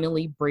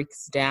finally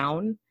breaks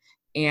down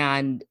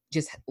and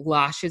just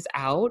lashes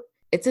out,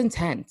 it's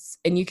intense.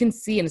 And you can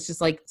see, and it's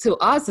just like, to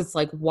us, it's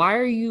like, why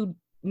are you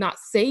not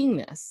saying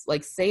this?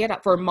 Like, say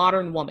it for a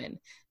modern woman.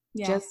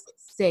 Just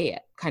say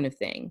it, kind of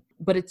thing.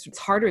 But it's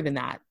harder than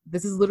that.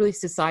 This is literally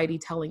society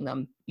telling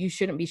them, you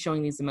shouldn't be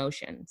showing these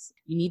emotions.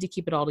 You need to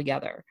keep it all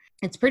together.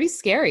 It's pretty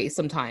scary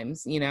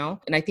sometimes, you know?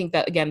 And I think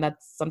that, again,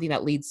 that's something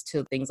that leads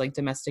to things like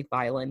domestic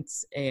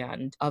violence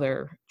and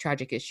other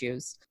tragic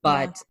issues.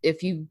 But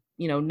if you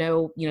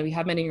you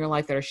have men in your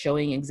life that are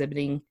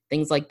exhibiting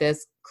things like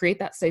this, create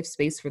that safe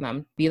space for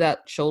them. Be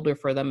that shoulder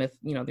for them if,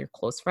 you know, they're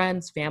close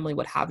friends, family,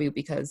 what have you,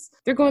 because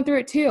they're going through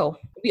it too.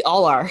 We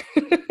all are,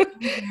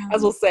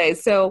 as we'll say.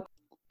 So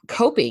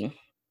coping,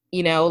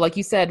 you know, like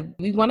you said,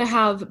 we want to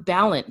have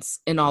balance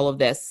in all of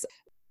this.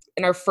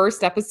 In our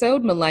first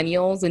episode,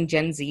 millennials and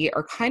Gen Z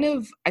are kind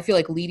of, I feel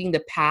like, leading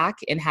the pack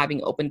in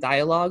having open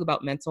dialogue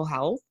about mental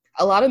health.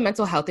 A lot of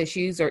mental health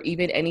issues, or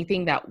even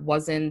anything that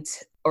wasn't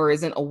or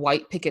isn't a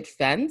white picket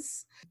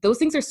fence, those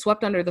things are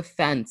swept under the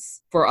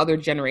fence for other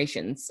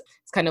generations.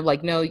 It's kind of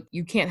like, no,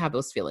 you can't have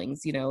those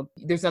feelings. You know,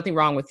 there's nothing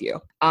wrong with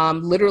you.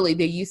 Literally,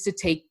 they used to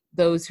take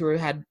those who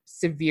had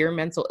severe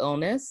mental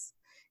illness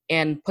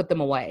and put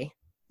them away,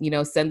 you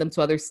know, send them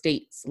to other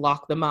states,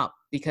 lock them up,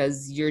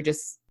 because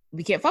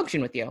we can't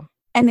function with you.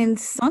 And in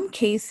some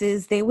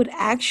cases, they would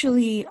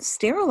actually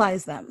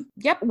sterilize them.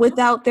 Yep.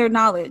 Without their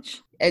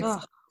knowledge.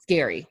 It's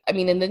scary. I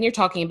mean, and then you're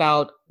talking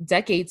about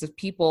decades of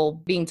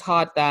people being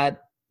taught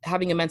that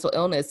having a mental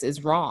illness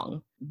is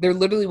wrong. There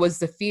literally was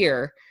the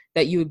fear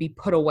that you would be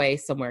put away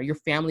somewhere. Your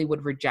family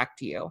would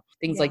reject you,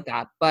 things like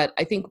that. But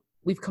I think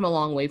we've come a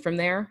long way from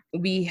there.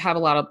 We have a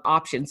lot of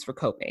options for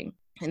coping.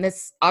 And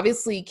this,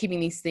 obviously, keeping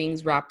these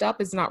things wrapped up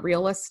is not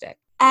realistic.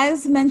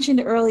 As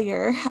mentioned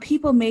earlier,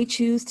 people may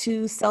choose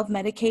to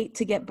self-medicate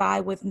to get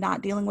by with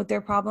not dealing with their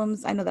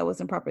problems. I know that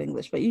wasn't proper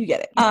English, but you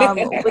get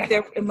it. With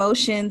their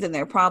emotions and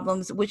their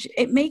problems, which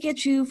it may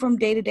get you from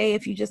day to day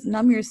if you just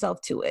numb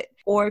yourself to it,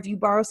 or if you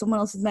borrow someone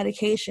else's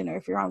medication, or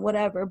if you're on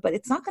whatever, but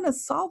it's not going to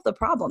solve the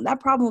problem. That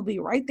problem will be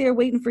right there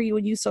waiting for you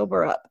when you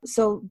sober up.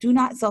 So do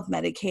not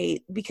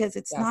self-medicate, because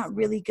it's not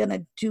really going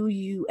to do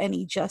you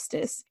any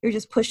justice. You're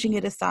just pushing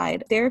it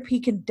aside. Therapy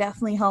can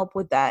definitely help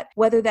with that,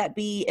 whether that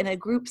be in a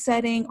group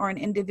setting or an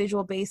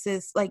individual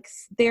basis. Like,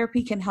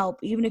 therapy can help,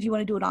 even if you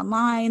want to do it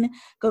online,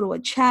 go to a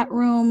chat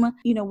room,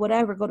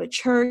 whatever, go to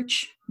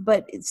church,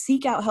 but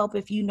seek out help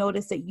if you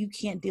notice that you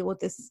can't deal with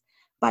this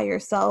by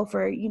yourself,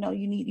 or you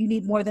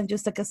need more than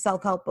just like a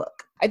self-help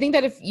book. I think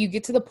that if you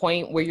get to the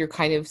point where you're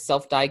kind of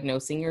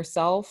self-diagnosing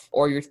yourself,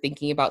 or you're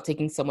thinking about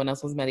taking someone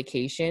else's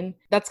medication,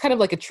 that's kind of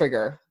like a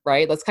trigger,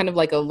 right? That's kind of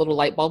like a little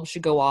light bulb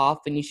should go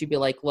off, and you should be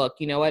like, look,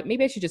 you know what,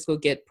 maybe I should just go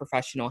get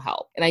professional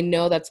help. And I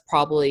know that's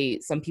probably,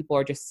 some people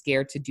are just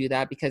scared to do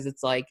that, because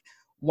it's like,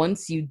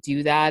 once you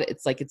do that,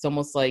 it's like, it's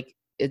almost like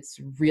it's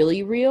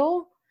really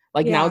real.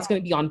 Like now it's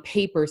going to be on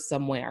paper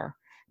somewhere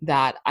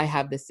that I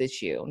have this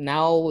issue.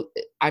 Now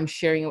I'm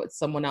sharing it with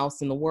someone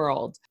else in the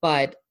world.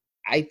 But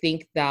I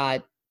think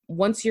that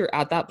once you're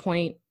at that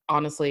point,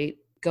 honestly,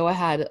 go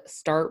ahead,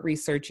 start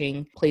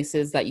researching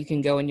places that you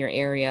can go in your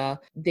area.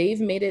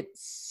 They've made it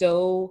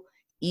so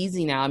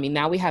easy now. I mean,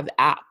 now we have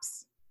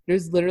apps.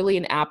 There's literally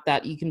an app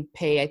that you can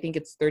pay. I think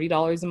it's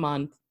 $30 a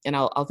month. And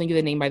I'll think of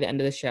the name by the end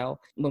of the show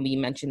when we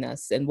mention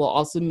this. And we'll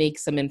also make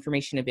some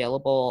information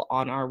available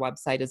on our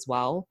website as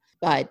well.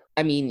 But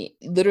I mean,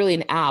 literally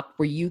an app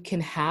where you can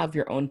have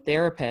your own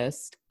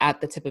therapist at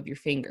the tip of your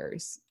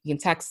fingers. You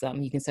can text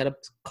them, you can set up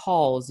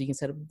calls, you can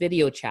set up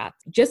video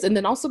chats. And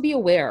then also be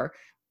aware,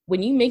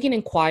 when you make an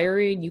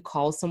inquiry and you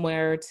call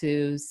somewhere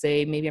to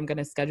say, maybe I'm going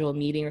to schedule a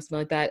meeting or something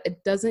like that,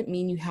 it doesn't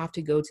mean you have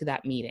to go to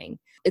that meeting.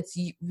 It's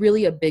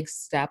really a big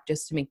step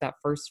just to make that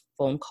first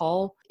phone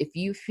call. If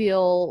you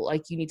feel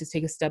like you need to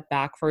take a step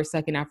back for a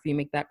second after you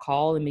make that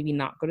call and maybe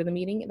not go to the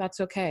meeting, that's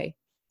okay.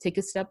 Take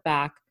a step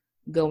back,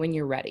 go when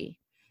you're ready,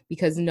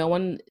 because no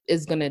one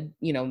is going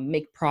to,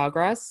 make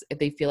progress if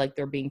they feel like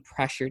they're being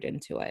pressured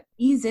into it.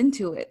 Ease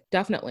into it.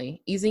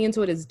 Definitely. Easing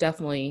into it is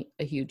definitely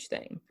a huge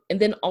thing. And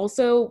then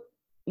also,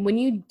 when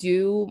you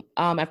do,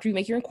 after you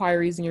make your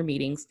inquiries and your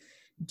meetings,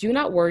 do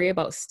not worry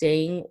about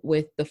staying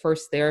with the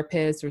first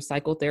therapist or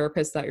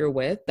psychotherapist that you're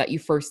with, that you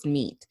first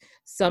meet.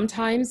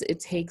 Sometimes it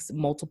takes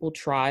multiple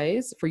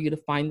tries for you to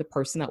find the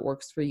person that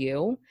works for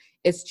you.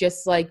 It's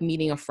just like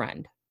meeting a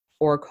friend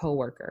or a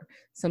coworker.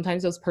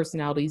 Sometimes those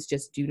personalities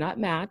just do not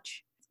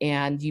match,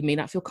 and you may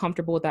not feel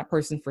comfortable with that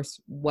person for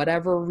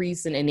whatever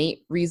reason,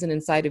 innate reason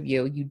inside of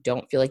you. You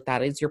don't feel like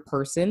that is your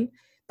person.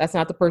 That's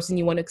not the person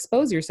you want to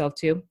expose yourself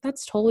to.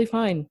 That's totally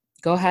fine.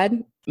 Go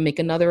ahead, make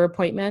another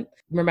appointment.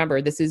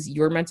 Remember, this is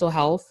your mental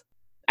health.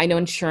 I know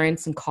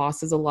insurance and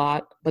cost is a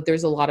lot, but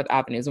there's a lot of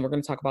avenues, and we're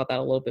going to talk about that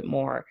a little bit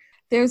more.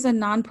 There's a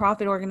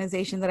nonprofit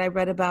organization that I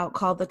read about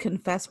called the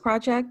Confess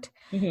Project.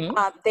 Mm-hmm.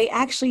 They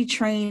actually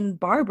train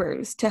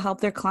barbers to help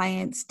their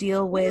clients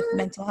deal with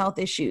mental health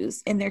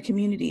issues in their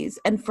communities.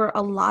 And for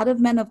a lot of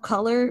men of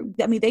color,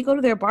 I mean, they go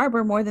to their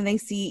barber more than they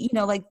see,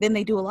 then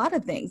they do a lot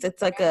of things.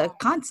 It's like a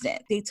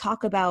constant. They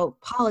talk about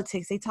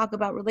politics. They talk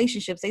about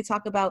relationships. They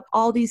talk about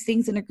all these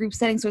things in a group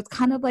setting. So it's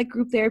kind of like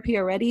group therapy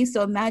already.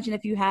 So imagine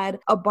if you had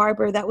a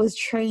barber that was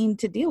trained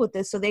to deal with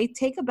this. So they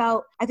take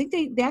I think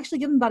they actually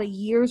give them about a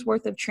year's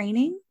worth of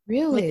training.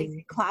 Really? Like they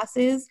take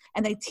classes,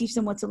 and they teach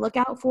them what to look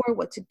out for,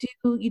 what to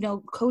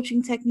do,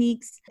 coaching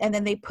techniques, and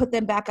then they put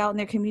them back out in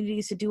their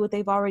communities to do what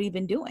they've already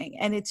been doing.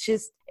 And it's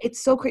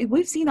so crazy.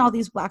 We've seen all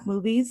these Black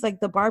movies, like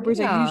the barbers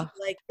are usually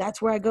like,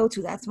 that's where I go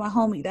to, that's my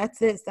homie, that's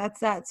this,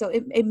 that's that. So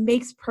it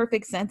makes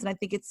perfect sense, and I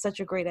think it's such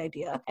a great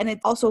idea. And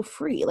it's also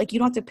free. Like, you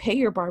don't have to pay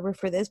your barber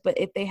for this, but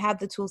if they have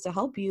the tools to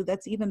help you,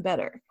 that's even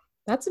better.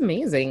 That's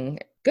amazing.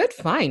 Good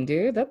find,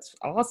 dude. That's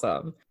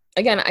awesome.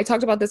 Again, I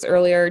talked about this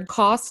earlier.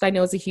 Cost, I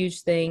know, is a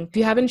huge thing. If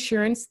you have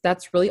insurance,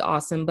 that's really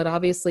awesome. But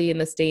obviously, in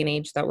this day and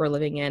age that we're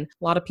living in, a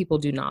lot of people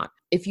do not.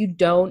 If you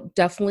don't,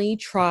 definitely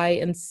try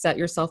and set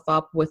yourself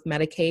up with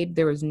Medicaid.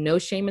 There is no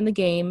shame in the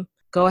game.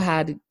 Go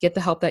ahead, get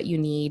the help that you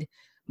need.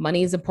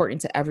 Money is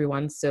important to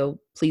everyone, so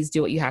please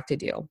do what you have to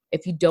do.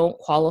 If you don't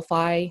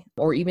qualify,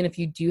 or even if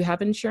you do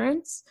have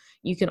insurance,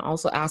 you can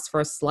also ask for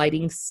a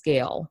sliding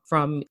scale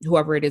from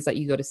whoever it is that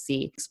you go to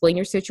see. Explain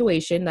your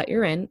situation that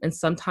you're in, and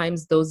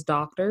sometimes those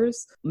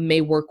doctors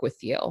may work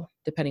with you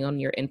depending on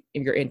your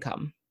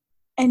income.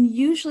 And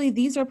usually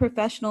these are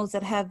professionals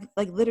that have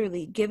like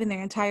literally given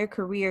their entire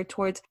career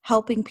towards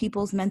helping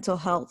people's mental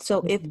health.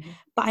 So if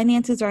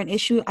finances are an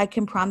issue, I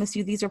can promise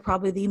you these are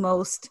probably the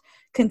most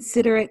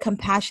considerate,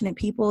 compassionate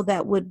people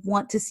that would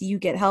want to see you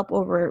get help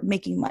over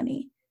making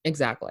money.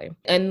 Exactly.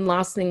 And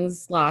last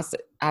things last,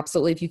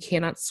 absolutely, if you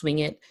cannot swing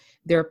it,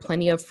 there are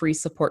plenty of free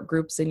support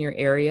groups in your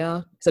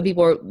area. Some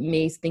people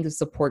may think of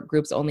support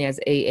groups only as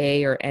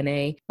AA or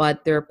NA,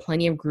 but there are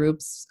plenty of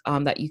groups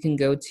that you can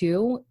go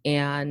to,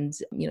 and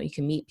you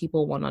can meet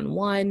people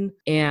one-on-one,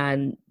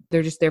 and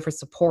they're just there for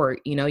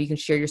support. You can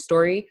share your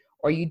story,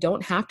 or you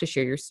don't have to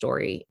share your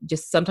story.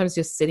 Sometimes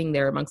just sitting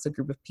there amongst a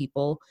group of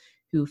people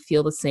who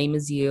feel the same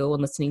as you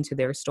and listening to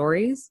their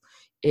stories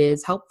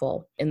is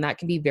helpful, and that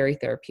can be very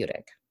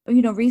therapeutic.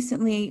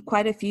 Recently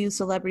quite a few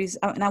celebrities,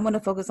 and I want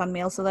to focus on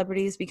male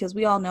celebrities because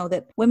we all know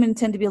that women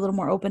tend to be a little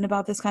more open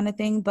about this kind of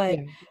thing, but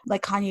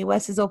like Kanye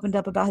West has opened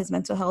up about his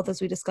mental health,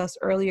 as we discussed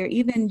earlier.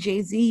 Even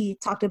Jay-Z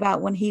talked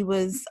about when he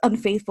was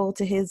unfaithful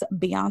to his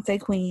Beyonce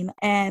queen,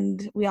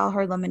 and we all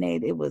heard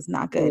Lemonade. It was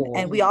not good.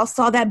 And we all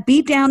saw that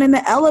beat down in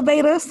the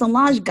elevator.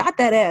 Solange got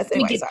that ass.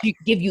 Anyway,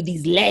 give you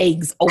these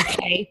legs,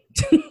 okay?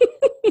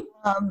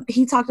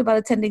 He talked about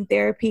attending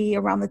therapy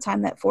around the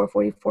time that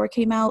 444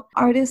 came out.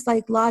 Artists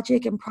like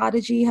Logic and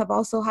Prodigy have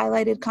also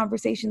highlighted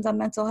conversations on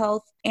mental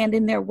health and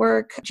in their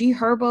work. G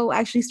Herbo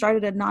actually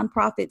started a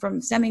nonprofit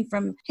stemming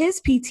from his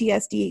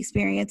PTSD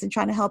experience and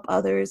trying to help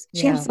others.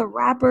 Chance the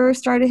Rapper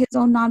started his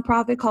own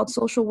nonprofit called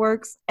Social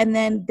Works, and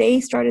then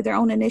they started their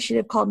own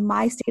initiative called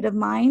My State of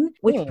Mind,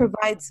 which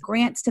provides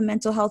grants to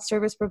mental health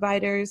service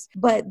providers,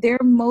 but they're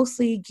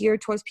mostly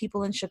geared towards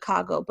people in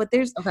Chicago. But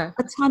there's a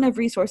ton of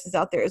resources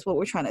out there is what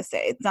we're trying to say.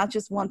 It's not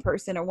just one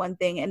person or one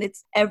thing, and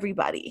it's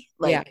everybody.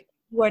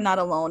 You are not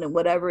alone in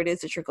whatever it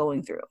is that you're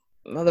going through.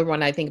 Another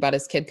one I think about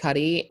is Kid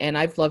Cudi, and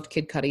I've loved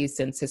Kid Cudi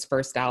since his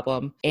first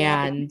album.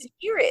 And you can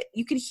hear it.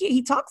 You can hear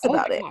he talks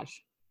about it.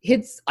 Gosh.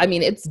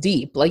 It's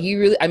deep. Like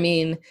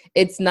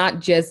it's not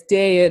just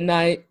day and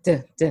night,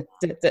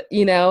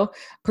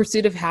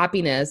 Pursuit of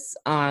Happiness.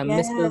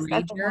 Mr.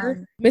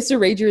 Rager. Mr.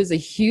 Rager is a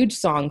huge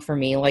song for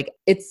me. Like,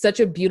 it's such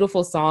a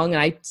beautiful song.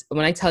 And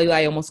when I tell you,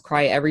 I almost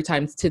cry every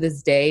time to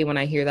this day when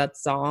I hear that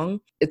song.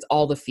 It's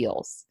all the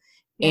feels.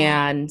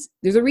 And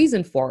there's a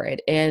reason for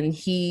it. And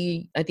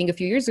I think a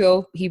few years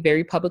ago, he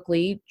very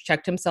publicly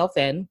checked himself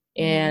in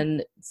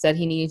and said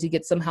he needed to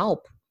get some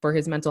help for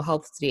his mental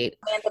health state.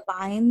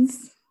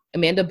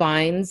 Amanda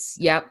Bynes.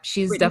 Yep.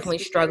 She's definitely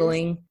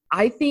struggling.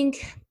 I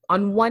think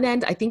on one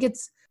end,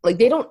 it's like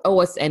they don't owe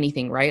us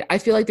anything, right? I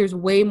feel like there's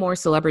way more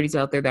celebrities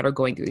out there that are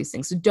going through these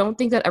things. So don't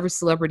think that every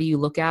celebrity you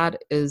look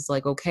at is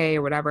like okay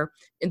or whatever.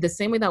 In the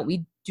same way that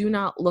we do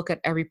not look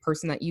at every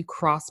person that you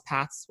cross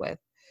paths with.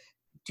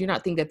 Do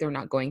not think that they're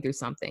not going through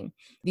something.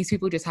 These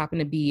people just happen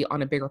to be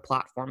on a bigger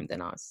platform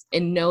than us.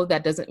 And no,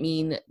 that doesn't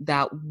mean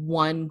that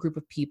one group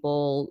of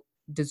people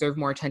deserve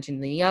more attention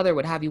than the other,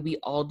 what have you. We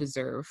all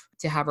deserve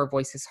to have our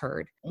voices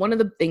heard. One of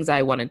the things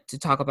I wanted to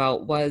talk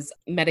about was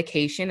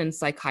medication and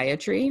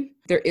psychiatry.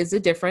 There is a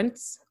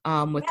difference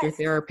with your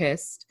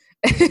therapist.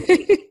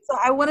 So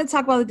I want to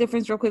talk about the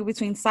difference real quick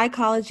between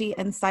psychology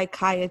and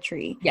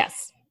psychiatry.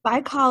 Yes.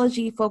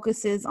 Psychology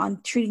focuses on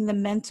treating the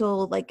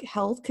mental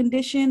health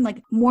condition,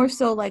 more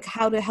so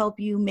how to help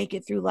you make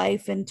it through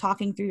life and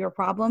talking through your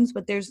problems,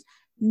 but there's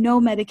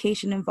no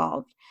medication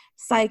involved.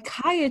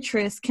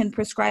 Psychiatrists can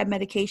prescribe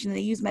medication. They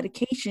use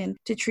medication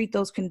to treat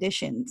those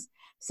conditions.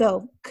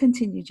 So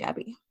continue,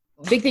 Jabby.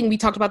 Big thing, we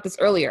talked about this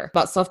earlier,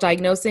 about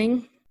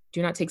self-diagnosing.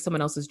 Do not take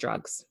someone else's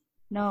drugs.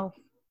 No.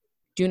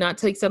 Do not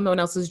take someone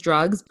else's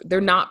drugs.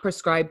 They're not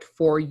prescribed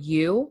for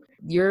you.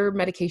 Your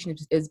medication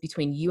is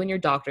between you and your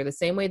doctor. The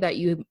same way that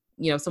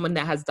someone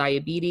that has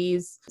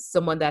diabetes,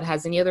 someone that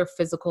has any other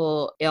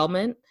physical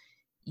ailment,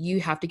 you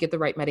have to get the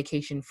right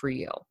medication for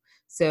you.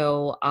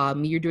 So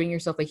you're doing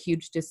yourself a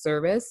huge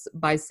disservice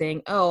by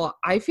saying, oh,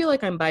 I feel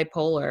like I'm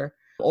bipolar,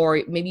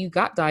 or maybe you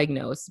got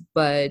diagnosed,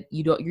 but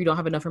you don't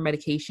have enough for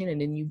medication,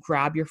 and then you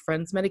grab your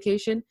friend's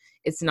medication.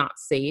 It's not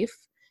safe.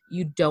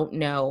 You don't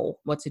know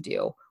what to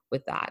do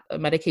with that. A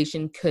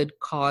medication could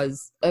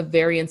cause a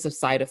variance of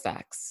side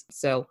effects.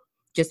 So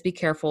just be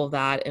careful of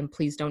that, and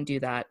please don't do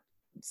that.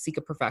 Seek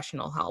a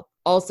professional help.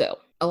 Also,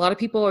 a lot of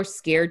people are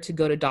scared to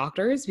go to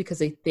doctors because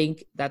they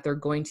think that they're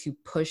going to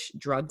push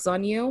drugs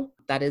on you.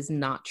 That is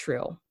not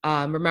true.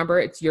 Remember,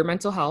 it's your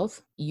mental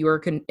health. You are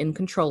in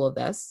control of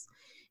this.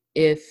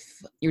 If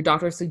your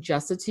doctor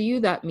suggests it to you,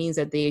 that means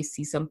that they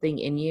see something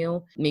in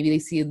you. Maybe they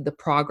see the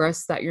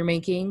progress that you're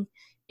making,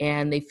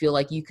 and they feel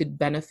like you could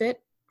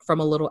benefit from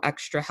a little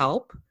extra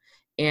help.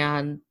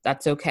 And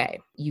that's okay.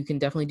 You can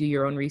definitely do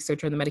your own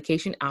research on the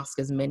medication, ask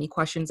as many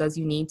questions as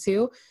you need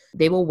to.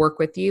 They will work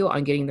with you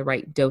on getting the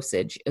right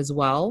dosage as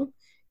well.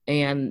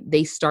 And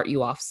they start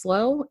you off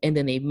slow, and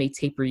then they may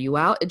taper you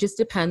out. It just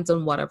depends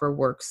on whatever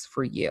works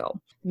for you.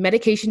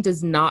 Medication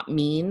does not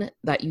mean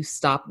that you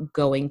stop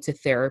going to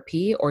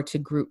therapy or to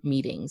group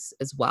meetings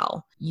as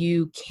well.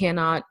 You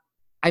cannot,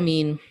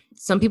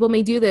 some people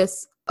may do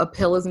this. A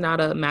pill is not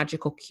a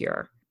magical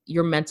cure.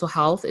 Your mental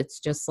health, it's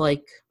just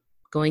like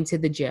going to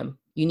the gym.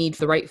 You need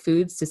the right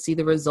foods to see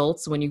the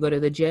results when you go to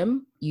the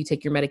gym. You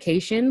take your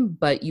medication,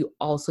 but you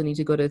also need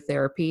to go to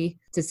therapy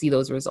to see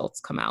those results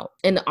come out.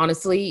 And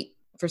honestly,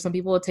 for some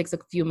people, it takes a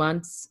few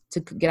months to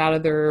get out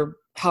of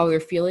how they're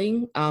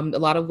feeling. A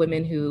lot of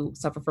women who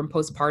suffer from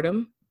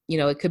postpartum,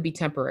 it could be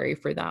temporary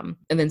for them.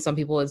 And then some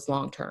people it's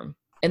long-term.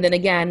 And then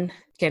again,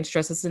 can't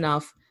stress this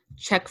enough,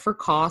 check for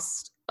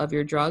cost of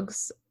your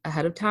drugs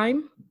ahead of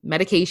time.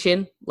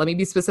 Medication, let me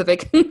be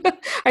specific.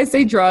 I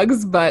say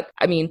drugs, but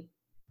I mean,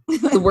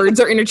 the words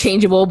are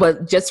interchangeable,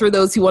 but just for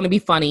those who want to be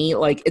funny,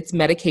 like it's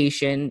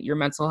medication, your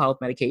mental health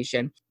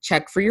medication.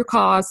 Check for your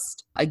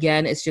cost.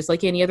 Again, it's just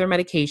like any other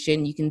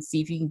medication. You can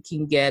see if you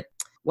can get,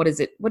 what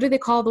is it? What do they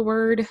call the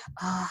word?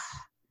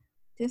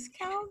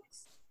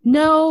 Discounts?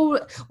 No.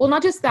 Well,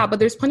 not just that, but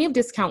there's plenty of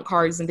discount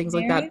cards and things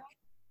like that.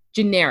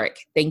 Generic.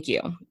 Thank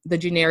you. The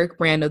generic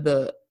brand of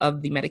the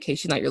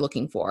medication that you're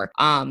looking for.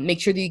 Make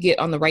sure that you get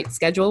on the right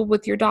schedule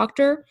with your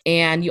doctor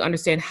and you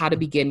understand how to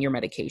begin your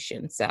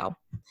medication. So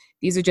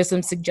these are just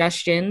some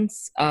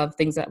suggestions of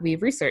things that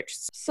we've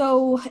researched.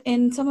 So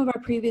in some of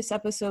our previous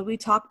episodes, we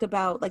talked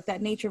about like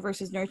that nature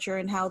versus nurture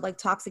and how like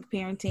toxic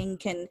parenting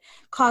can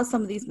cause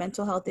some of these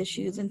mental health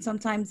issues. And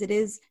sometimes it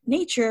is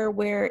nature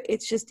where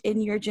it's just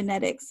in your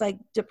genetics, like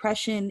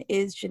depression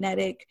is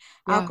genetic,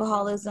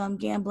 alcoholism,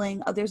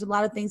 gambling. There's a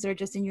lot of things that are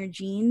just in your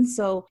genes.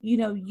 So,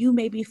 you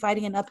may be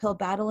fighting an uphill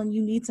battle and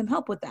you need some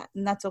help with that.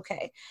 And that's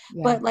okay.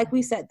 Yeah. But like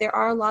we said, there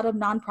are a lot of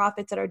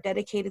nonprofits that are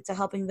dedicated to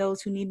helping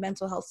those who need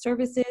mental health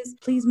services.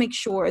 Please make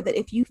sure that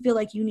if you feel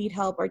like you need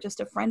help or just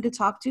a friend to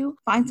talk to,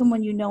 find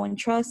someone you know and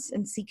trust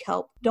and seek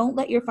help. Don't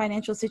let your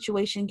financial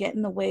situation get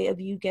in the way of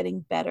you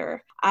getting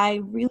better.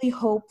 I really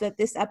hope that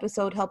this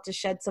episode helped to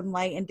shed some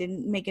light and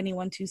didn't make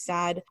anyone too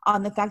sad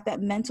on the fact that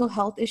mental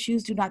health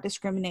issues do not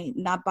discriminate,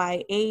 not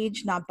by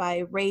age, not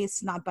by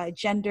race, not by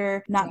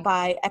gender, not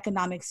by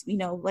economics,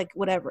 like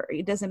whatever.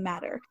 It doesn't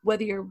matter.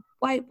 Whether you're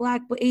white,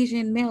 black,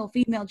 Asian, male,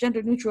 female,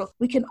 gender neutral,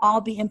 we can all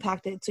be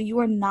impacted. So you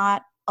are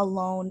not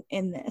alone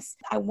in this.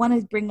 I want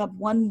to bring up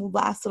one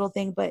last little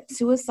thing, but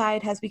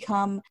suicide has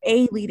become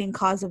a leading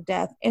cause of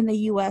death in the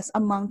U.S.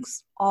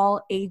 amongst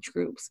all age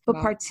groups, but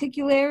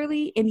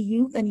particularly in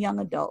youth and young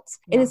adults.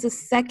 It is the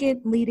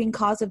second leading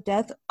cause of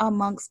death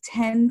amongst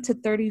 10 to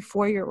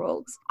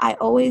 34-year-olds. I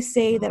always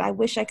say that I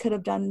wish I could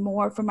have done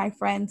more for my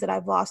friends that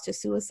I've lost to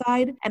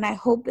suicide, and I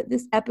hope that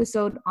this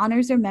episode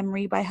honors their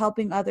memory by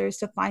helping others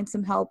to find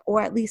some help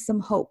or at least some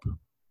hope.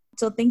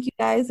 So thank you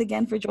guys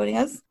again for joining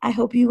us. I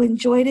hope you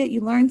enjoyed it.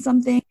 You learned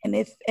something. And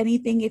if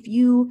anything, if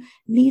you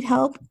need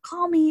help,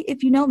 call me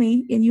if you know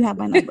me and you have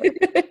my number.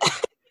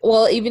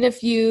 Well, even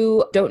if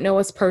you don't know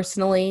us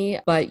personally,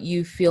 but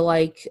you feel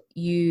like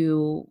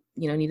you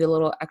need a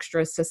little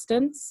extra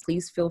assistance,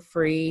 please feel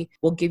free.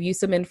 We'll give you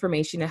some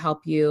information to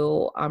help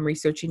you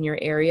research in your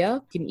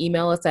area. You can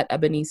email us at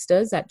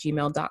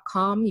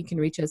ebonistas@gmail.com. You can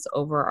reach us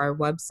over our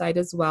website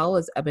as well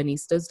as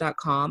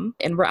ebonistas.com.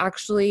 And we're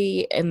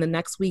actually, in the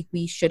next week,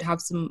 we should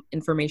have some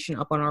information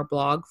up on our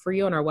blog for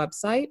you on our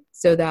website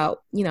so that,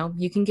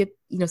 you can get,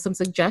 some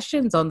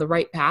suggestions on the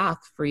right path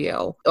for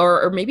you.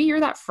 Or maybe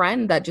you're that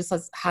friend that just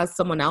has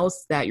someone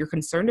else that you're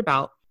concerned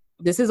about.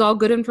 This is all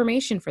good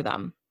information for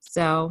them.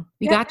 So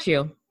we got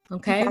you.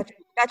 Okay.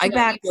 I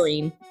got you,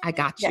 Doreen. I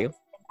got you.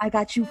 I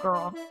got you,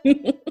 girl.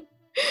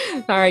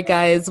 All right,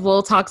 guys.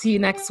 We'll talk to you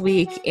next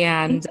week.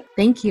 And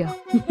thank you.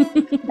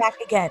 Back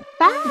again.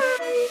 Bye.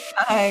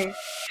 Bye.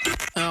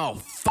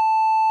 Oh,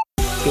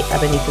 The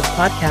Ebonistas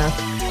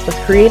podcast was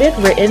created,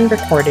 written,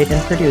 recorded,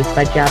 and produced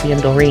by Javi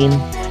and Doreen.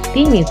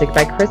 Theme music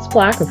by Chris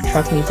Black of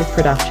Truck Music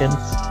Productions.